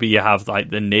 So maybe you have like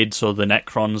the Nids or the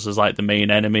Necrons as like the main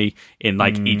enemy in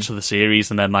like each of the series,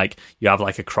 and then like you have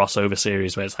like a crossover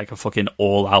series where it's like a fucking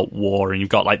all-out war, and you've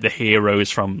got like the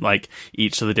heroes from like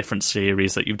each of the different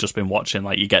series that you've just been watching.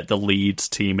 Like you get the leads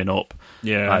teaming up.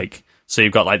 Yeah. Like, So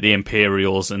you've got like the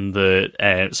Imperials and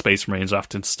the Space Marines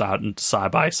having to stand side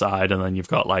by side, and then you've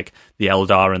got like the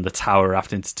Eldar and the Tower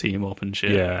having to team up and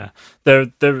shit. Yeah,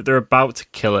 they're about to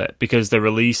kill it because they're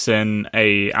releasing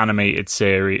a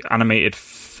animated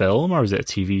film, or is it a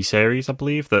TV series? I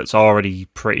believe that's already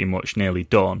pretty much nearly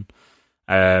done.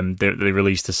 They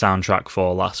released the soundtrack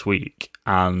for last week,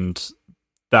 and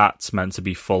that's meant to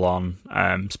be full on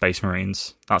Space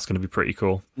Marines. That's going to be pretty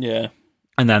cool. Yeah.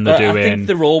 And then they're doing... I think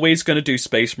they're always going to do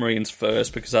Space Marines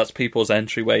first because that's people's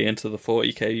entryway into the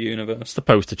 40k universe. It's the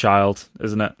poster child,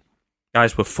 isn't it?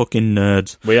 Guys, we're fucking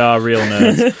nerds. We are real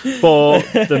nerds.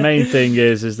 But the main thing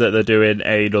is that they're doing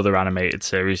another animated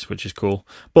series, which is cool.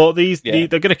 But they're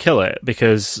going to kill it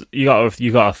because you got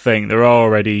to think they're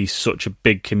already such a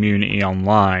big community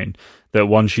online that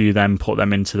once you then put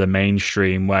them into the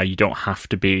mainstream where you don't have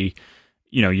to be,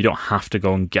 you don't have to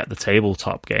go and get the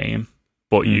tabletop game.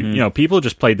 But people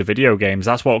just played the video games.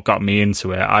 That's what got me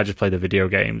into it. I just played the video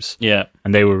games. Yeah.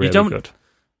 And they were really good.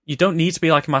 You don't need to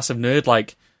be like a massive nerd.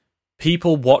 Like,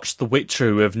 people watch The Witcher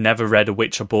who have never read a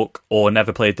Witcher book or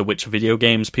never played the Witcher video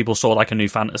games. People saw like a new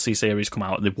fantasy series come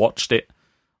out and they watched it.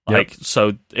 Like,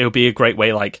 so it would be a great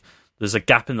way. Like, there's a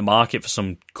gap in the market for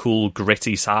some cool,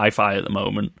 gritty sci-fi at the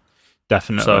moment.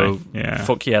 Definitely. So, yeah.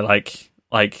 Fuck yeah, like,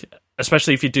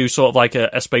 especially if you do sort of like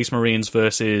a Space Marines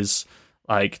versus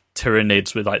like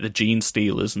Tyranids with like the Gene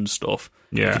Stealers and stuff.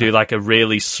 Yeah. You could do like a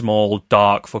really small,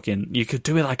 dark fucking... You could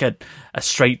do it like a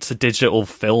straight to digital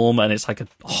film, and it's like a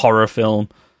horror film.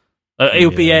 It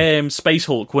would be Space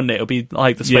Hulk, wouldn't it? It would be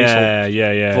like the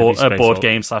Space Hulk board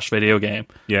game / video game.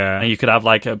 Yeah. And you could have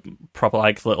like a proper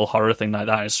like little horror thing like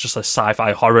that. It's just a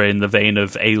sci-fi horror in the vein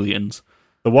of Aliens.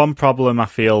 The one problem I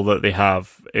feel that they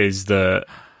have is that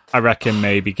I reckon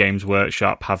maybe Games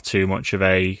Workshop have too much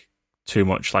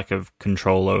like of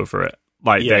control over it.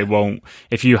 Like they won't.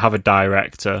 If you have a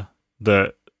director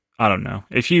that, I don't know,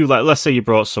 if you like, let's say you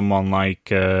brought someone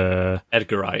like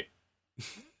Edgar Wright.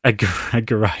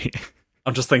 Edgar Wright.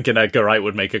 I'm just thinking Edgar Wright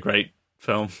would make a great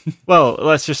film. Well,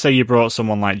 let's just say you brought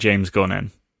someone like James Gunn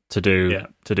in to do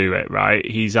it, right?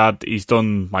 He's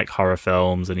done like horror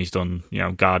films, and he's done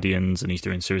Guardians, and he's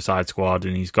doing Suicide Squad,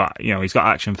 and he's got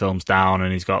action films down,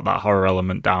 and he's got that horror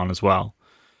element down as well.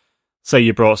 Say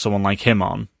you brought someone like him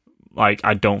on, like,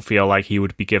 I don't feel like he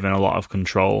would be given a lot of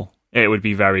control. It would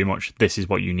be very much, this is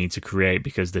what you need to create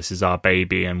because this is our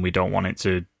baby and we don't want it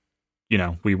to,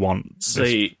 we want...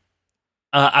 See,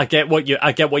 I get what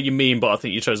you mean, but I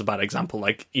think you chose a bad example.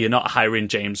 Like, you're not hiring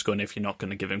James Gunn if you're not going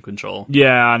to give him control.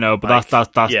 Yeah, I know, but like,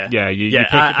 that's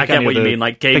I get what you mean.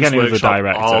 Like, Games Workshop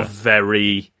are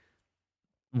very...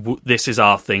 This is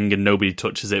our thing and nobody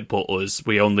touches it but us.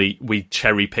 We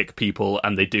cherry pick people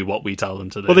and they do what we tell them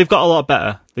to do. Well, they've got a lot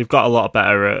better. They've got a lot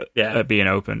better at being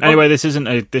open. Anyway, this isn't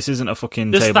a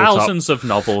fucking there's tabletop. Thousands of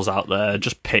novels out there.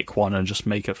 Just pick one and just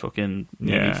make a fucking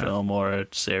mini film or a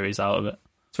series out of it.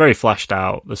 It's very fleshed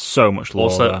out. There's so much lore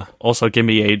there. Also, give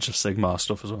me Age of Sigmar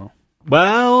stuff as well.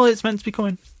 Well, it's meant to be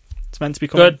coming.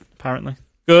 Good. Apparently.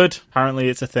 Good. Apparently,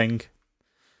 it's a thing.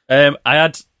 I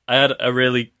had a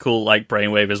really cool like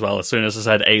brainwave as well. As soon as I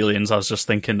said aliens, I was just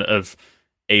thinking of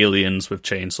aliens with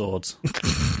chainswords.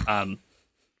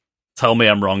 Tell me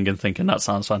I'm wrong in thinking that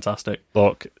sounds fantastic.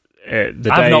 Look, I've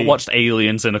not watched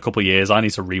Aliens in a couple of years. I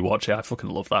need to rewatch it. I fucking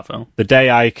love that film. The day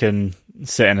I can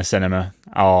sit in a cinema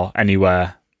or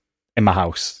anywhere in my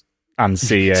house and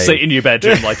see sit in your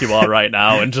bedroom like you are right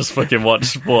now and just fucking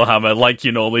watch Warhammer like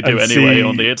you normally do anyway,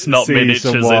 only it's not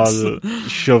miniatures. It's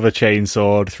shove a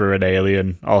chainsword through an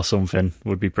alien or something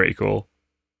would be pretty cool.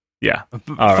 Yeah.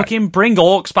 Fucking bring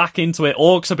orcs back into it.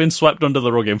 Orcs have been swept under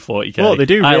the rug in 40k. Well, they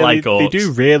do. I like orcs. They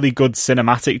do really good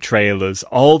cinematic trailers.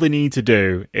 All they need to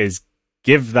do is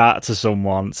give that to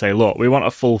someone. Say, look, we want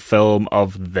a full film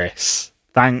of this.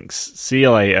 Thanks. See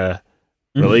you later.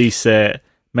 Release it.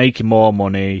 Make more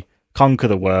money. Conquer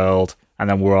the world. And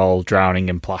then we're all drowning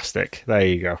in plastic. There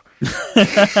you go.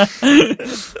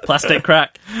 Plastic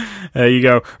crack. There you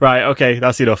go. Right, okay,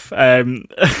 that's enough. Right.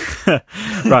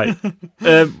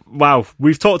 Wow,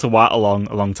 we've talked a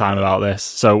long time about this,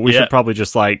 so we should probably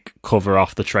just like cover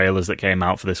off the trailers that came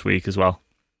out for this week as well.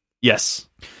 Yes.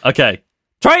 Okay.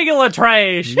 Triangular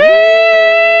trash!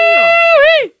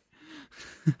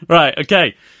 Right,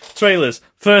 okay. Trailers.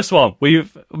 First one.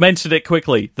 We've mentioned it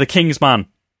quickly. The Kingsman.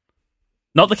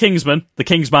 Not the Kingsman, the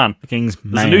Kingsman. The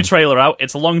Kingsman. There's a new trailer out.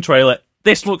 It's a long trailer.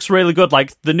 This looks really good.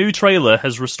 Like, the new trailer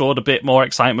has restored a bit more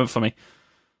excitement for me.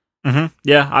 Mm-hmm.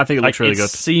 Yeah, I think it looks really good. It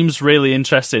seems really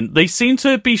interesting. They seem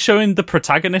to be showing the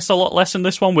protagonist a lot less in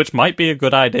this one, which might be a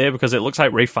good idea because it looks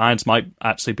like Ralph Fiennes might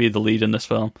actually be the lead in this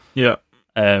film. Yeah.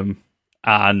 And,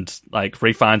 like,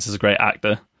 Ralph Fiennes is a great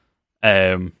actor.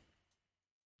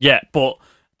 Yeah, but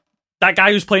that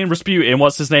guy who's playing Rasputin,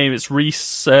 what's his name? It's Rhys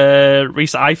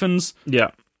Ifans.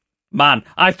 Yeah. Man,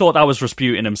 I thought that was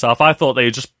Rasputin himself. I thought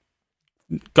they just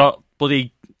got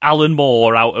bloody Alan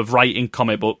Moore out of writing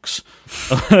comic books.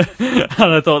 And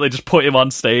I thought they just put him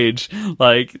on stage.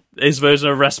 Like, his version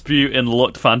of Rasputin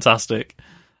looked fantastic.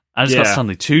 And it's got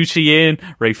Stanley Tucci in,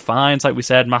 Ray Fiennes, like we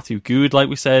said, Matthew Good, like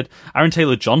we said. Aaron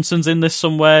Taylor-Johnson's in this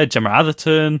somewhere, Gemma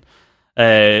Atherton.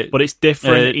 But it's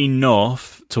different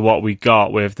enough to what we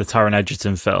got with the Taron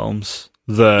Egerton films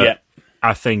that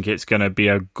I think it's going to be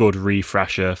a good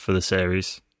refresher for the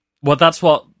series. Well, that's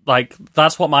what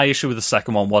my issue with the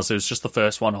second one was. It was just the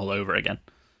first one all over again.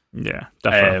 Yeah,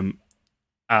 definitely.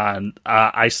 And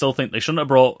I still think they shouldn't have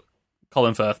brought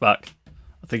Colin Firth back.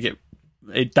 I think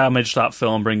it damaged that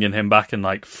film bringing him back and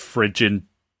like fridging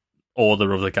all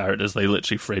the other characters. They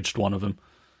literally fridged one of them.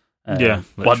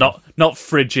 Well, not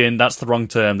fridging, that's the wrong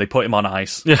term. They put him on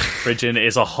ice. Yeah. Fridging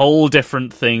is a whole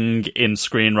different thing in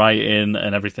screenwriting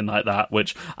and everything like that,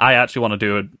 which I actually want to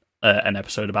do an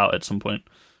episode about at some point.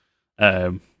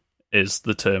 Is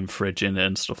the term fridging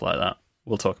and stuff like that.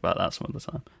 We'll talk about that some other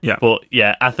time. Yeah. But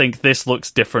yeah, I think this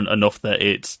looks different enough that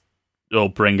it'll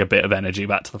bring a bit of energy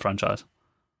back to the franchise.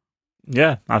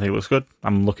 Yeah, I think it looks good.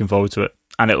 I'm looking forward to it.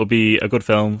 And it'll be a good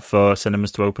film for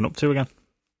cinemas to open up to again.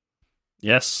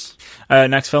 Yes.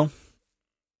 Next film.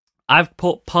 I've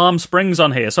put Palm Springs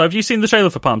on here. So have you seen the trailer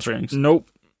for Palm Springs? Nope.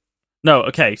 No,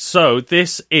 okay. So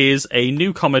this is a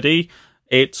new comedy.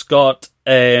 It's got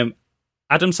Adam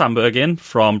Sandberg in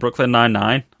from Brooklyn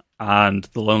Nine-Nine and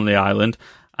The Lonely Island.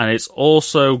 And it's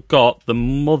also got the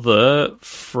mother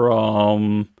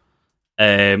from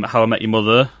How I Met Your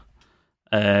Mother.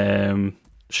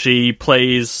 She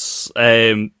plays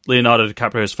Leonardo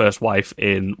DiCaprio's first wife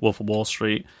in Wolf of Wall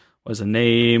Street. What's her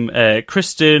name?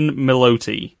 Kristen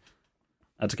Milotti.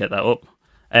 I had to get that up.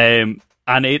 And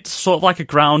it's sort of like a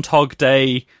Groundhog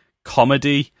Day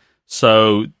comedy.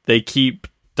 So they keep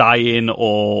dying,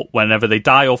 or whenever they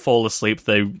die or fall asleep,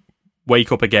 they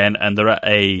wake up again and they're at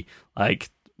a like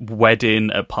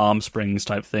wedding at Palm Springs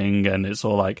type thing, and it's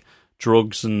all like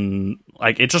drugs and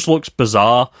like it just looks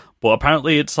bizarre. But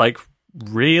apparently it's like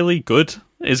really good.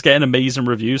 It's getting amazing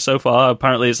reviews so far.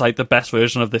 Apparently it's like the best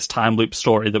version of this time loop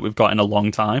story that we've got in a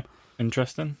long time.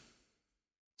 Interesting.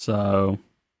 So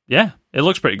yeah, it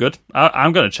looks pretty good.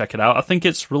 I'm going to check it out. I think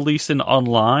it's releasing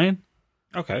online.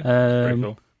 Okay. Very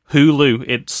cool. Hulu.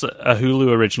 It's a Hulu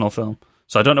original film.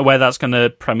 So I don't know where that's going to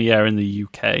premiere in the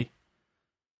UK.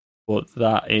 But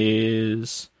that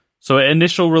is... So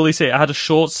initial release, it had a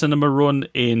short cinema run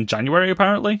in January,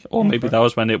 apparently. Or maybe that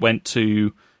was when it went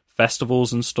to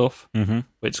festivals and stuff. Mm-hmm.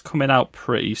 It's coming out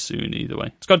pretty soon either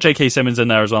way. It's got J.K. Simmons in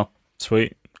there as well.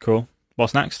 Sweet. Cool.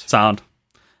 What's next? Sound.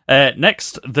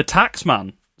 Next, The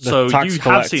Taxman. So you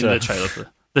have seen the trailer for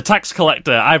The Tax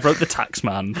Collector. I wrote The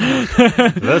Taxman.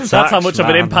 That's how much of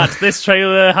an impact this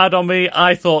trailer had on me.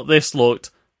 I thought this looked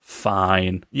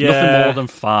fine. Yeah. Nothing more than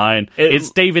fine.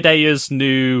 It's David Ayer's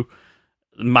new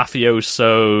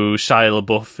mafioso. Shia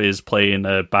LaBeouf is playing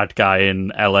a bad guy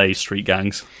in LA street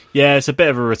gangs. Yeah, it's a bit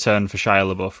of a return for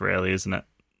Shia LaBeouf, really, isn't it?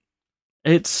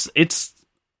 It's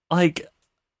like...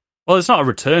 Well, it's not a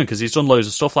return, because he's done loads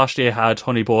of stuff. Last year had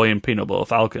Honey Boy and Peanut Butter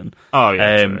Falcon. Oh,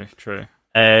 yeah, true.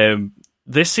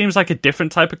 This seems like a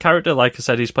different type of character. Like I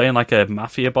said, he's playing like a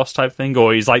mafia boss type thing,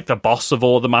 or he's like the boss of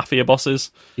all the mafia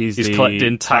bosses. He's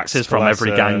collecting taxes from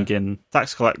every gang in...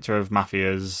 Tax collector of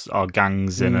mafias or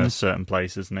gangs in a certain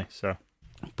place, isn't he? So,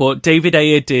 but David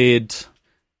Ayer did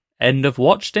End of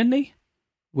Watch, didn't he?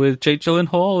 With Jake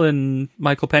Gyllenhaal and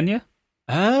Michael Pena?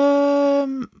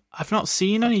 I've not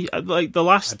seen any. Like the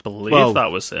last... I believe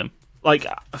that was him. Like,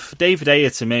 David Ayer,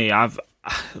 to me, I've...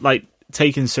 like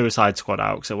taken Suicide Squad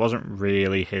out because it wasn't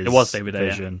really his David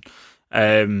vision.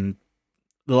 The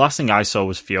last thing I saw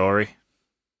was Fury.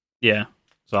 Yeah.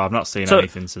 So I've not seen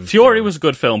anything since. Fury was a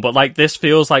good film, but like this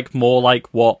feels like more like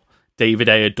what David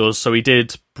Ayer does. So he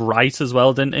did Bright as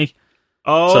well, didn't he?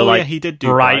 Oh, so, like, yeah, he did do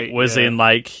Bright. Was in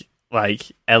like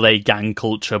LA gang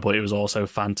culture, but it was also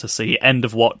fantasy. End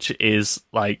of Watch is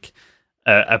like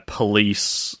a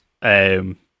police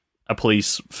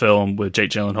film with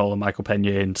Jake Gyllenhaal and Michael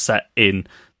Pena in, set in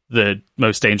the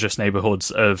most dangerous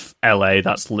neighborhoods of LA.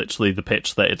 That's literally the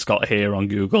pitch that it's got here on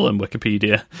Google and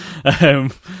Wikipedia.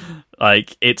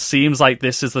 Like, it seems like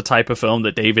this is the type of film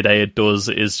that David Ayer does,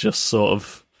 is just sort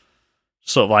of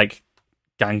like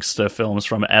gangster films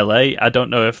from LA. I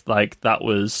don't know if like that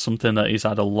was something that he's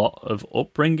had a lot of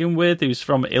upbringing with. He was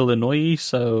from Illinois,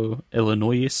 so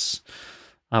Illinois,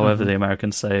 however the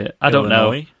Americans say it. I don't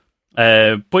know.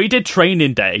 But he did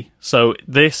Training Day, so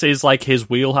this is like his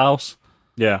wheelhouse.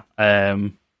 Yeah.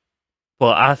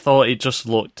 But I thought it just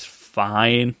looked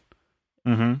fine.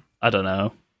 Mm-hmm. I don't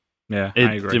know. Yeah, It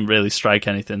I agree. didn't really strike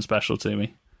anything special to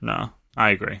me. No,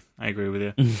 I agree. I agree with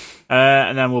you.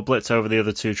 And then we'll blitz over the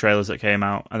other 2 trailers that came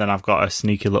out, and then I've got a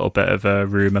sneaky little bit of a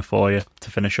rumour for you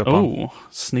to finish up on. Oh,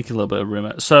 sneaky little bit of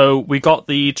rumour. So we got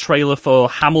the trailer for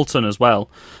Hamilton as well.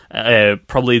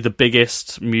 Probably the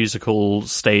biggest musical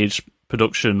stage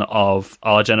production of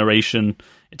our generation.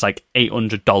 It's like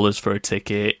 $800 for a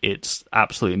ticket. It's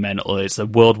absolutely mental. It's a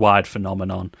worldwide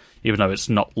phenomenon, even though it's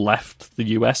not left the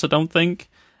US, I don't think.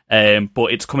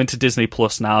 But it's coming to Disney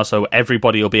Plus now, so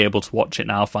everybody will be able to watch it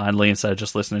now finally instead of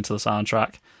just listening to the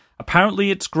soundtrack.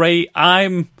 Apparently, it's great.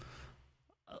 I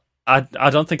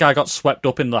don't think I got swept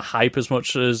up in the hype as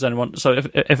much as anyone. So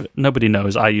if nobody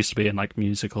knows, I used to be in like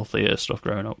musical theatre stuff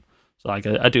growing up. So like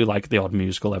I do like the odd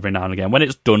musical every now and again when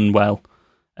it's done well,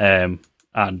 and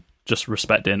just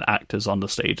respecting actors on the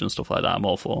stage and stuff like that. I'm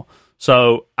all for.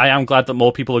 So I am glad that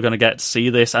more people are going to get to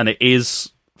see this, and it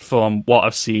is, from what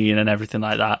I've seen and everything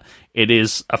like that, it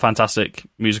is a fantastic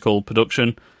musical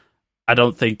production. I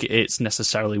don't think it's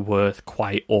necessarily worth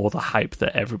quite all the hype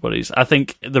that everybody's... I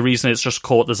think the reason it's just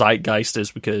caught the zeitgeist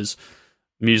is because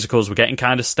musicals were getting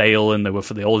kind of stale and they were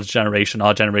for the older generation.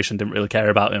 Our generation didn't really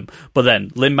care about them. But then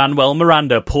Lin-Manuel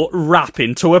Miranda put rap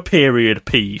into a period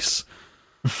piece.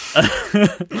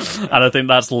 And I think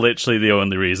that's literally the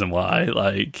only reason why.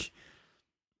 Like,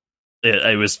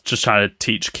 it was just trying to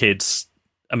teach kids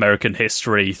American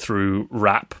history through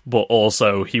rap, but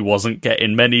also he wasn't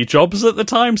getting many jobs at the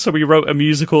time, so he wrote a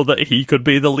musical that he could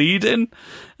be the lead in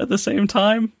at the same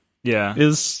time. Yeah.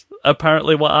 Is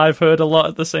apparently what I've heard a lot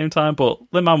at the same time, but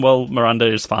Lin-Manuel Miranda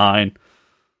is fine.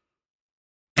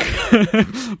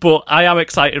 But I am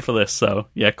excited for this, so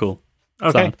yeah, cool.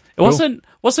 Okay. It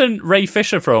wasn't Ray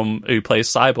Fisher who plays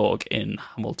Cyborg in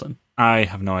Hamilton. I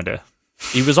have no idea.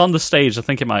 He was on the stage, I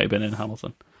think it might have been in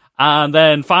Hamilton. And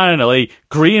then finally,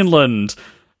 Greenland,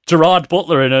 Gerard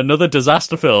Butler in another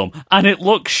disaster film, and it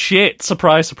looks shit.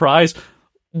 Surprise, surprise.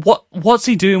 What's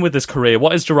he doing with his career?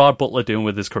 What is Gerard Butler doing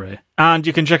with his career? And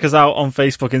you can check us out on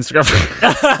Facebook, Instagram.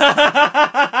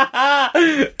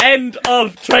 End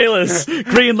of trailers.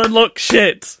 Greenland looks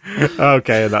shit.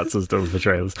 Okay, that's us done for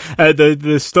trailers.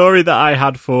 The story that I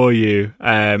had for you,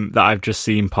 that I've just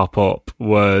seen pop up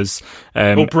was...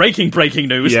 breaking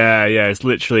news. Yeah, it's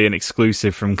literally an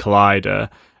exclusive from Collider.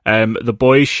 The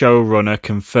Boys showrunner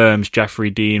confirms Jeffrey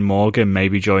Dean Morgan may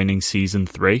be joining season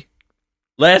 3.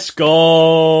 Let's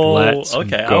go. Let's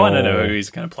okay, go. I want to know who he's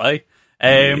going to play.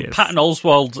 Yes. Patton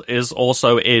Oswalt is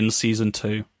also in season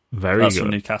 2. Very That's good.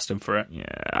 some new casting for it. Yeah,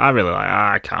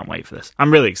 I can't wait for this.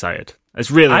 I'm really excited.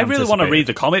 It's really I really want to anticipated. read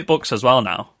the comic books as well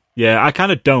now. Yeah, I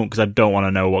kind of don't because I don't want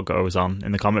to know what goes on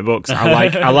in the comic books.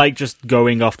 I like just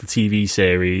going off the TV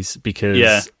series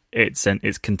because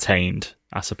it's contained,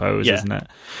 I suppose, isn't it?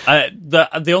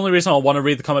 The only reason I want to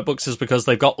read the comic books is because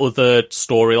they've got other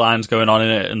storylines going on in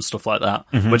it and stuff like that,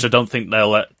 which I don't think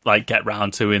they'll get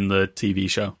round to in the TV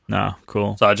show. No,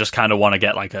 cool. So I just kind of want to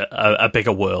get like a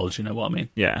bigger world, you know what I mean?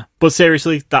 Yeah. But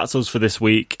seriously, that's us for this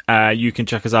week. You can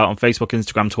check us out on Facebook,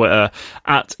 Instagram, Twitter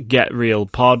at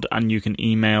GetRealPod, and you can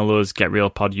email us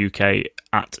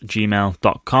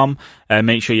getrealpoduk@gmail.com.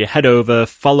 Make sure you head over,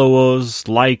 follow us,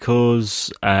 like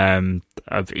us,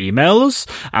 email us,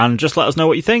 and just let us know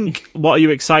what you think. What are you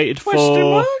excited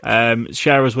for?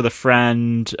 Share us with a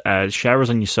friend, share us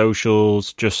on your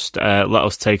socials, just let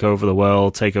us take over the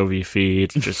world, take over your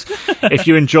feed. Just if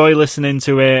you enjoy listening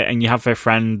to it and you have a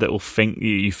friend that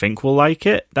you think will like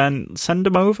it, then send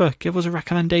them over, give us a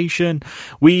recommendation.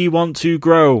 We want to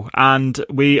grow, and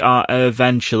we are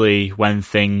eventually, when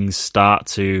things start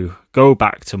to go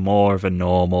back to more of a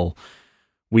normal,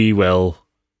 we will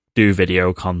do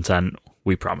video content.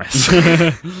 We promise.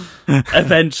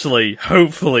 Eventually,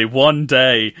 hopefully, one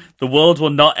day, the world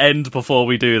will not end before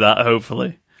we do that,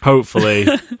 hopefully.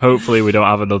 Hopefully we don't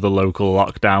have another local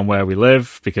lockdown where we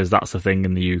live, because that's the thing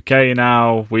in the UK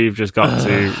now. We've just got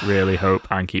to really hope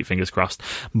and keep fingers crossed.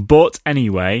 But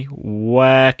anyway,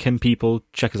 where can people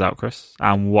check us out, Chris?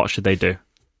 And what should they do?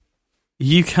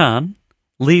 You can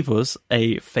leave us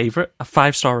a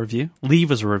 5-star review, leave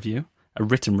us a review, a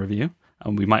written review,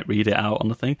 and we might read it out on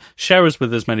the thing. Share us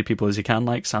with as many people as you can,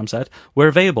 like Sam said. We're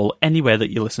available anywhere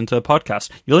that you listen to a podcast.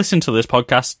 You listen to this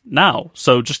podcast now,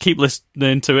 so just keep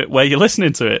listening to it where you're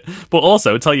listening to it. But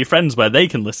also tell your friends where they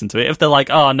can listen to it. If they're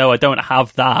like, oh, no, I don't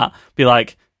have that, be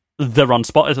like, they're on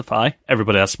Spotify.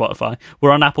 Everybody has Spotify. We're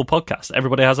on Apple Podcasts.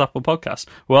 Everybody has Apple Podcasts.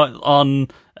 We're on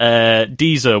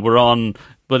Deezer. We're on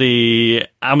bloody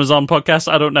Amazon Podcasts.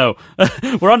 I don't know.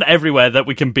 We're on everywhere that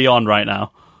we can be on right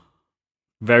now.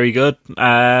 Very good.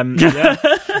 Yeah.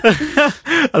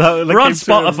 We're on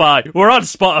Spotify. We're on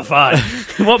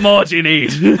Spotify. What more do you need?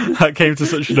 That came to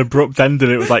such an abrupt end,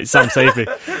 and it was like, Sam, save me.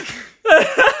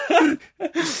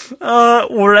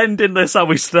 We're ending this how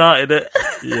we started it.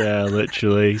 Yeah,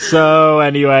 literally. So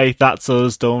anyway, that's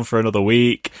us done for another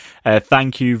week.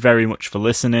 Thank you very much for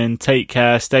listening. Take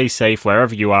care. Stay safe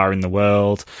wherever you are in the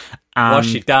world. And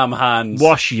wash your damn hands.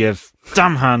 Wash your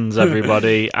damn hands,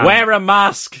 everybody. And wear a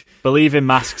mask. Believe in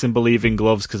masks and believe in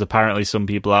gloves, because apparently some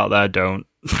people out there don't.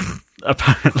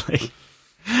 Apparently.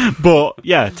 But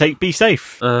yeah, be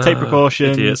safe, take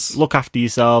precautions, idiots. Look after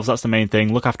yourselves. That's the main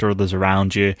thing. Look after others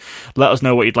around you. Let us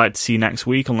know what you'd like to see next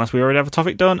week, unless we already have a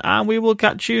topic done, and we will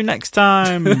catch you next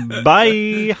time.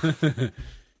 Bye. It's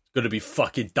gonna be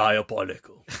fucking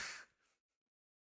diabolical.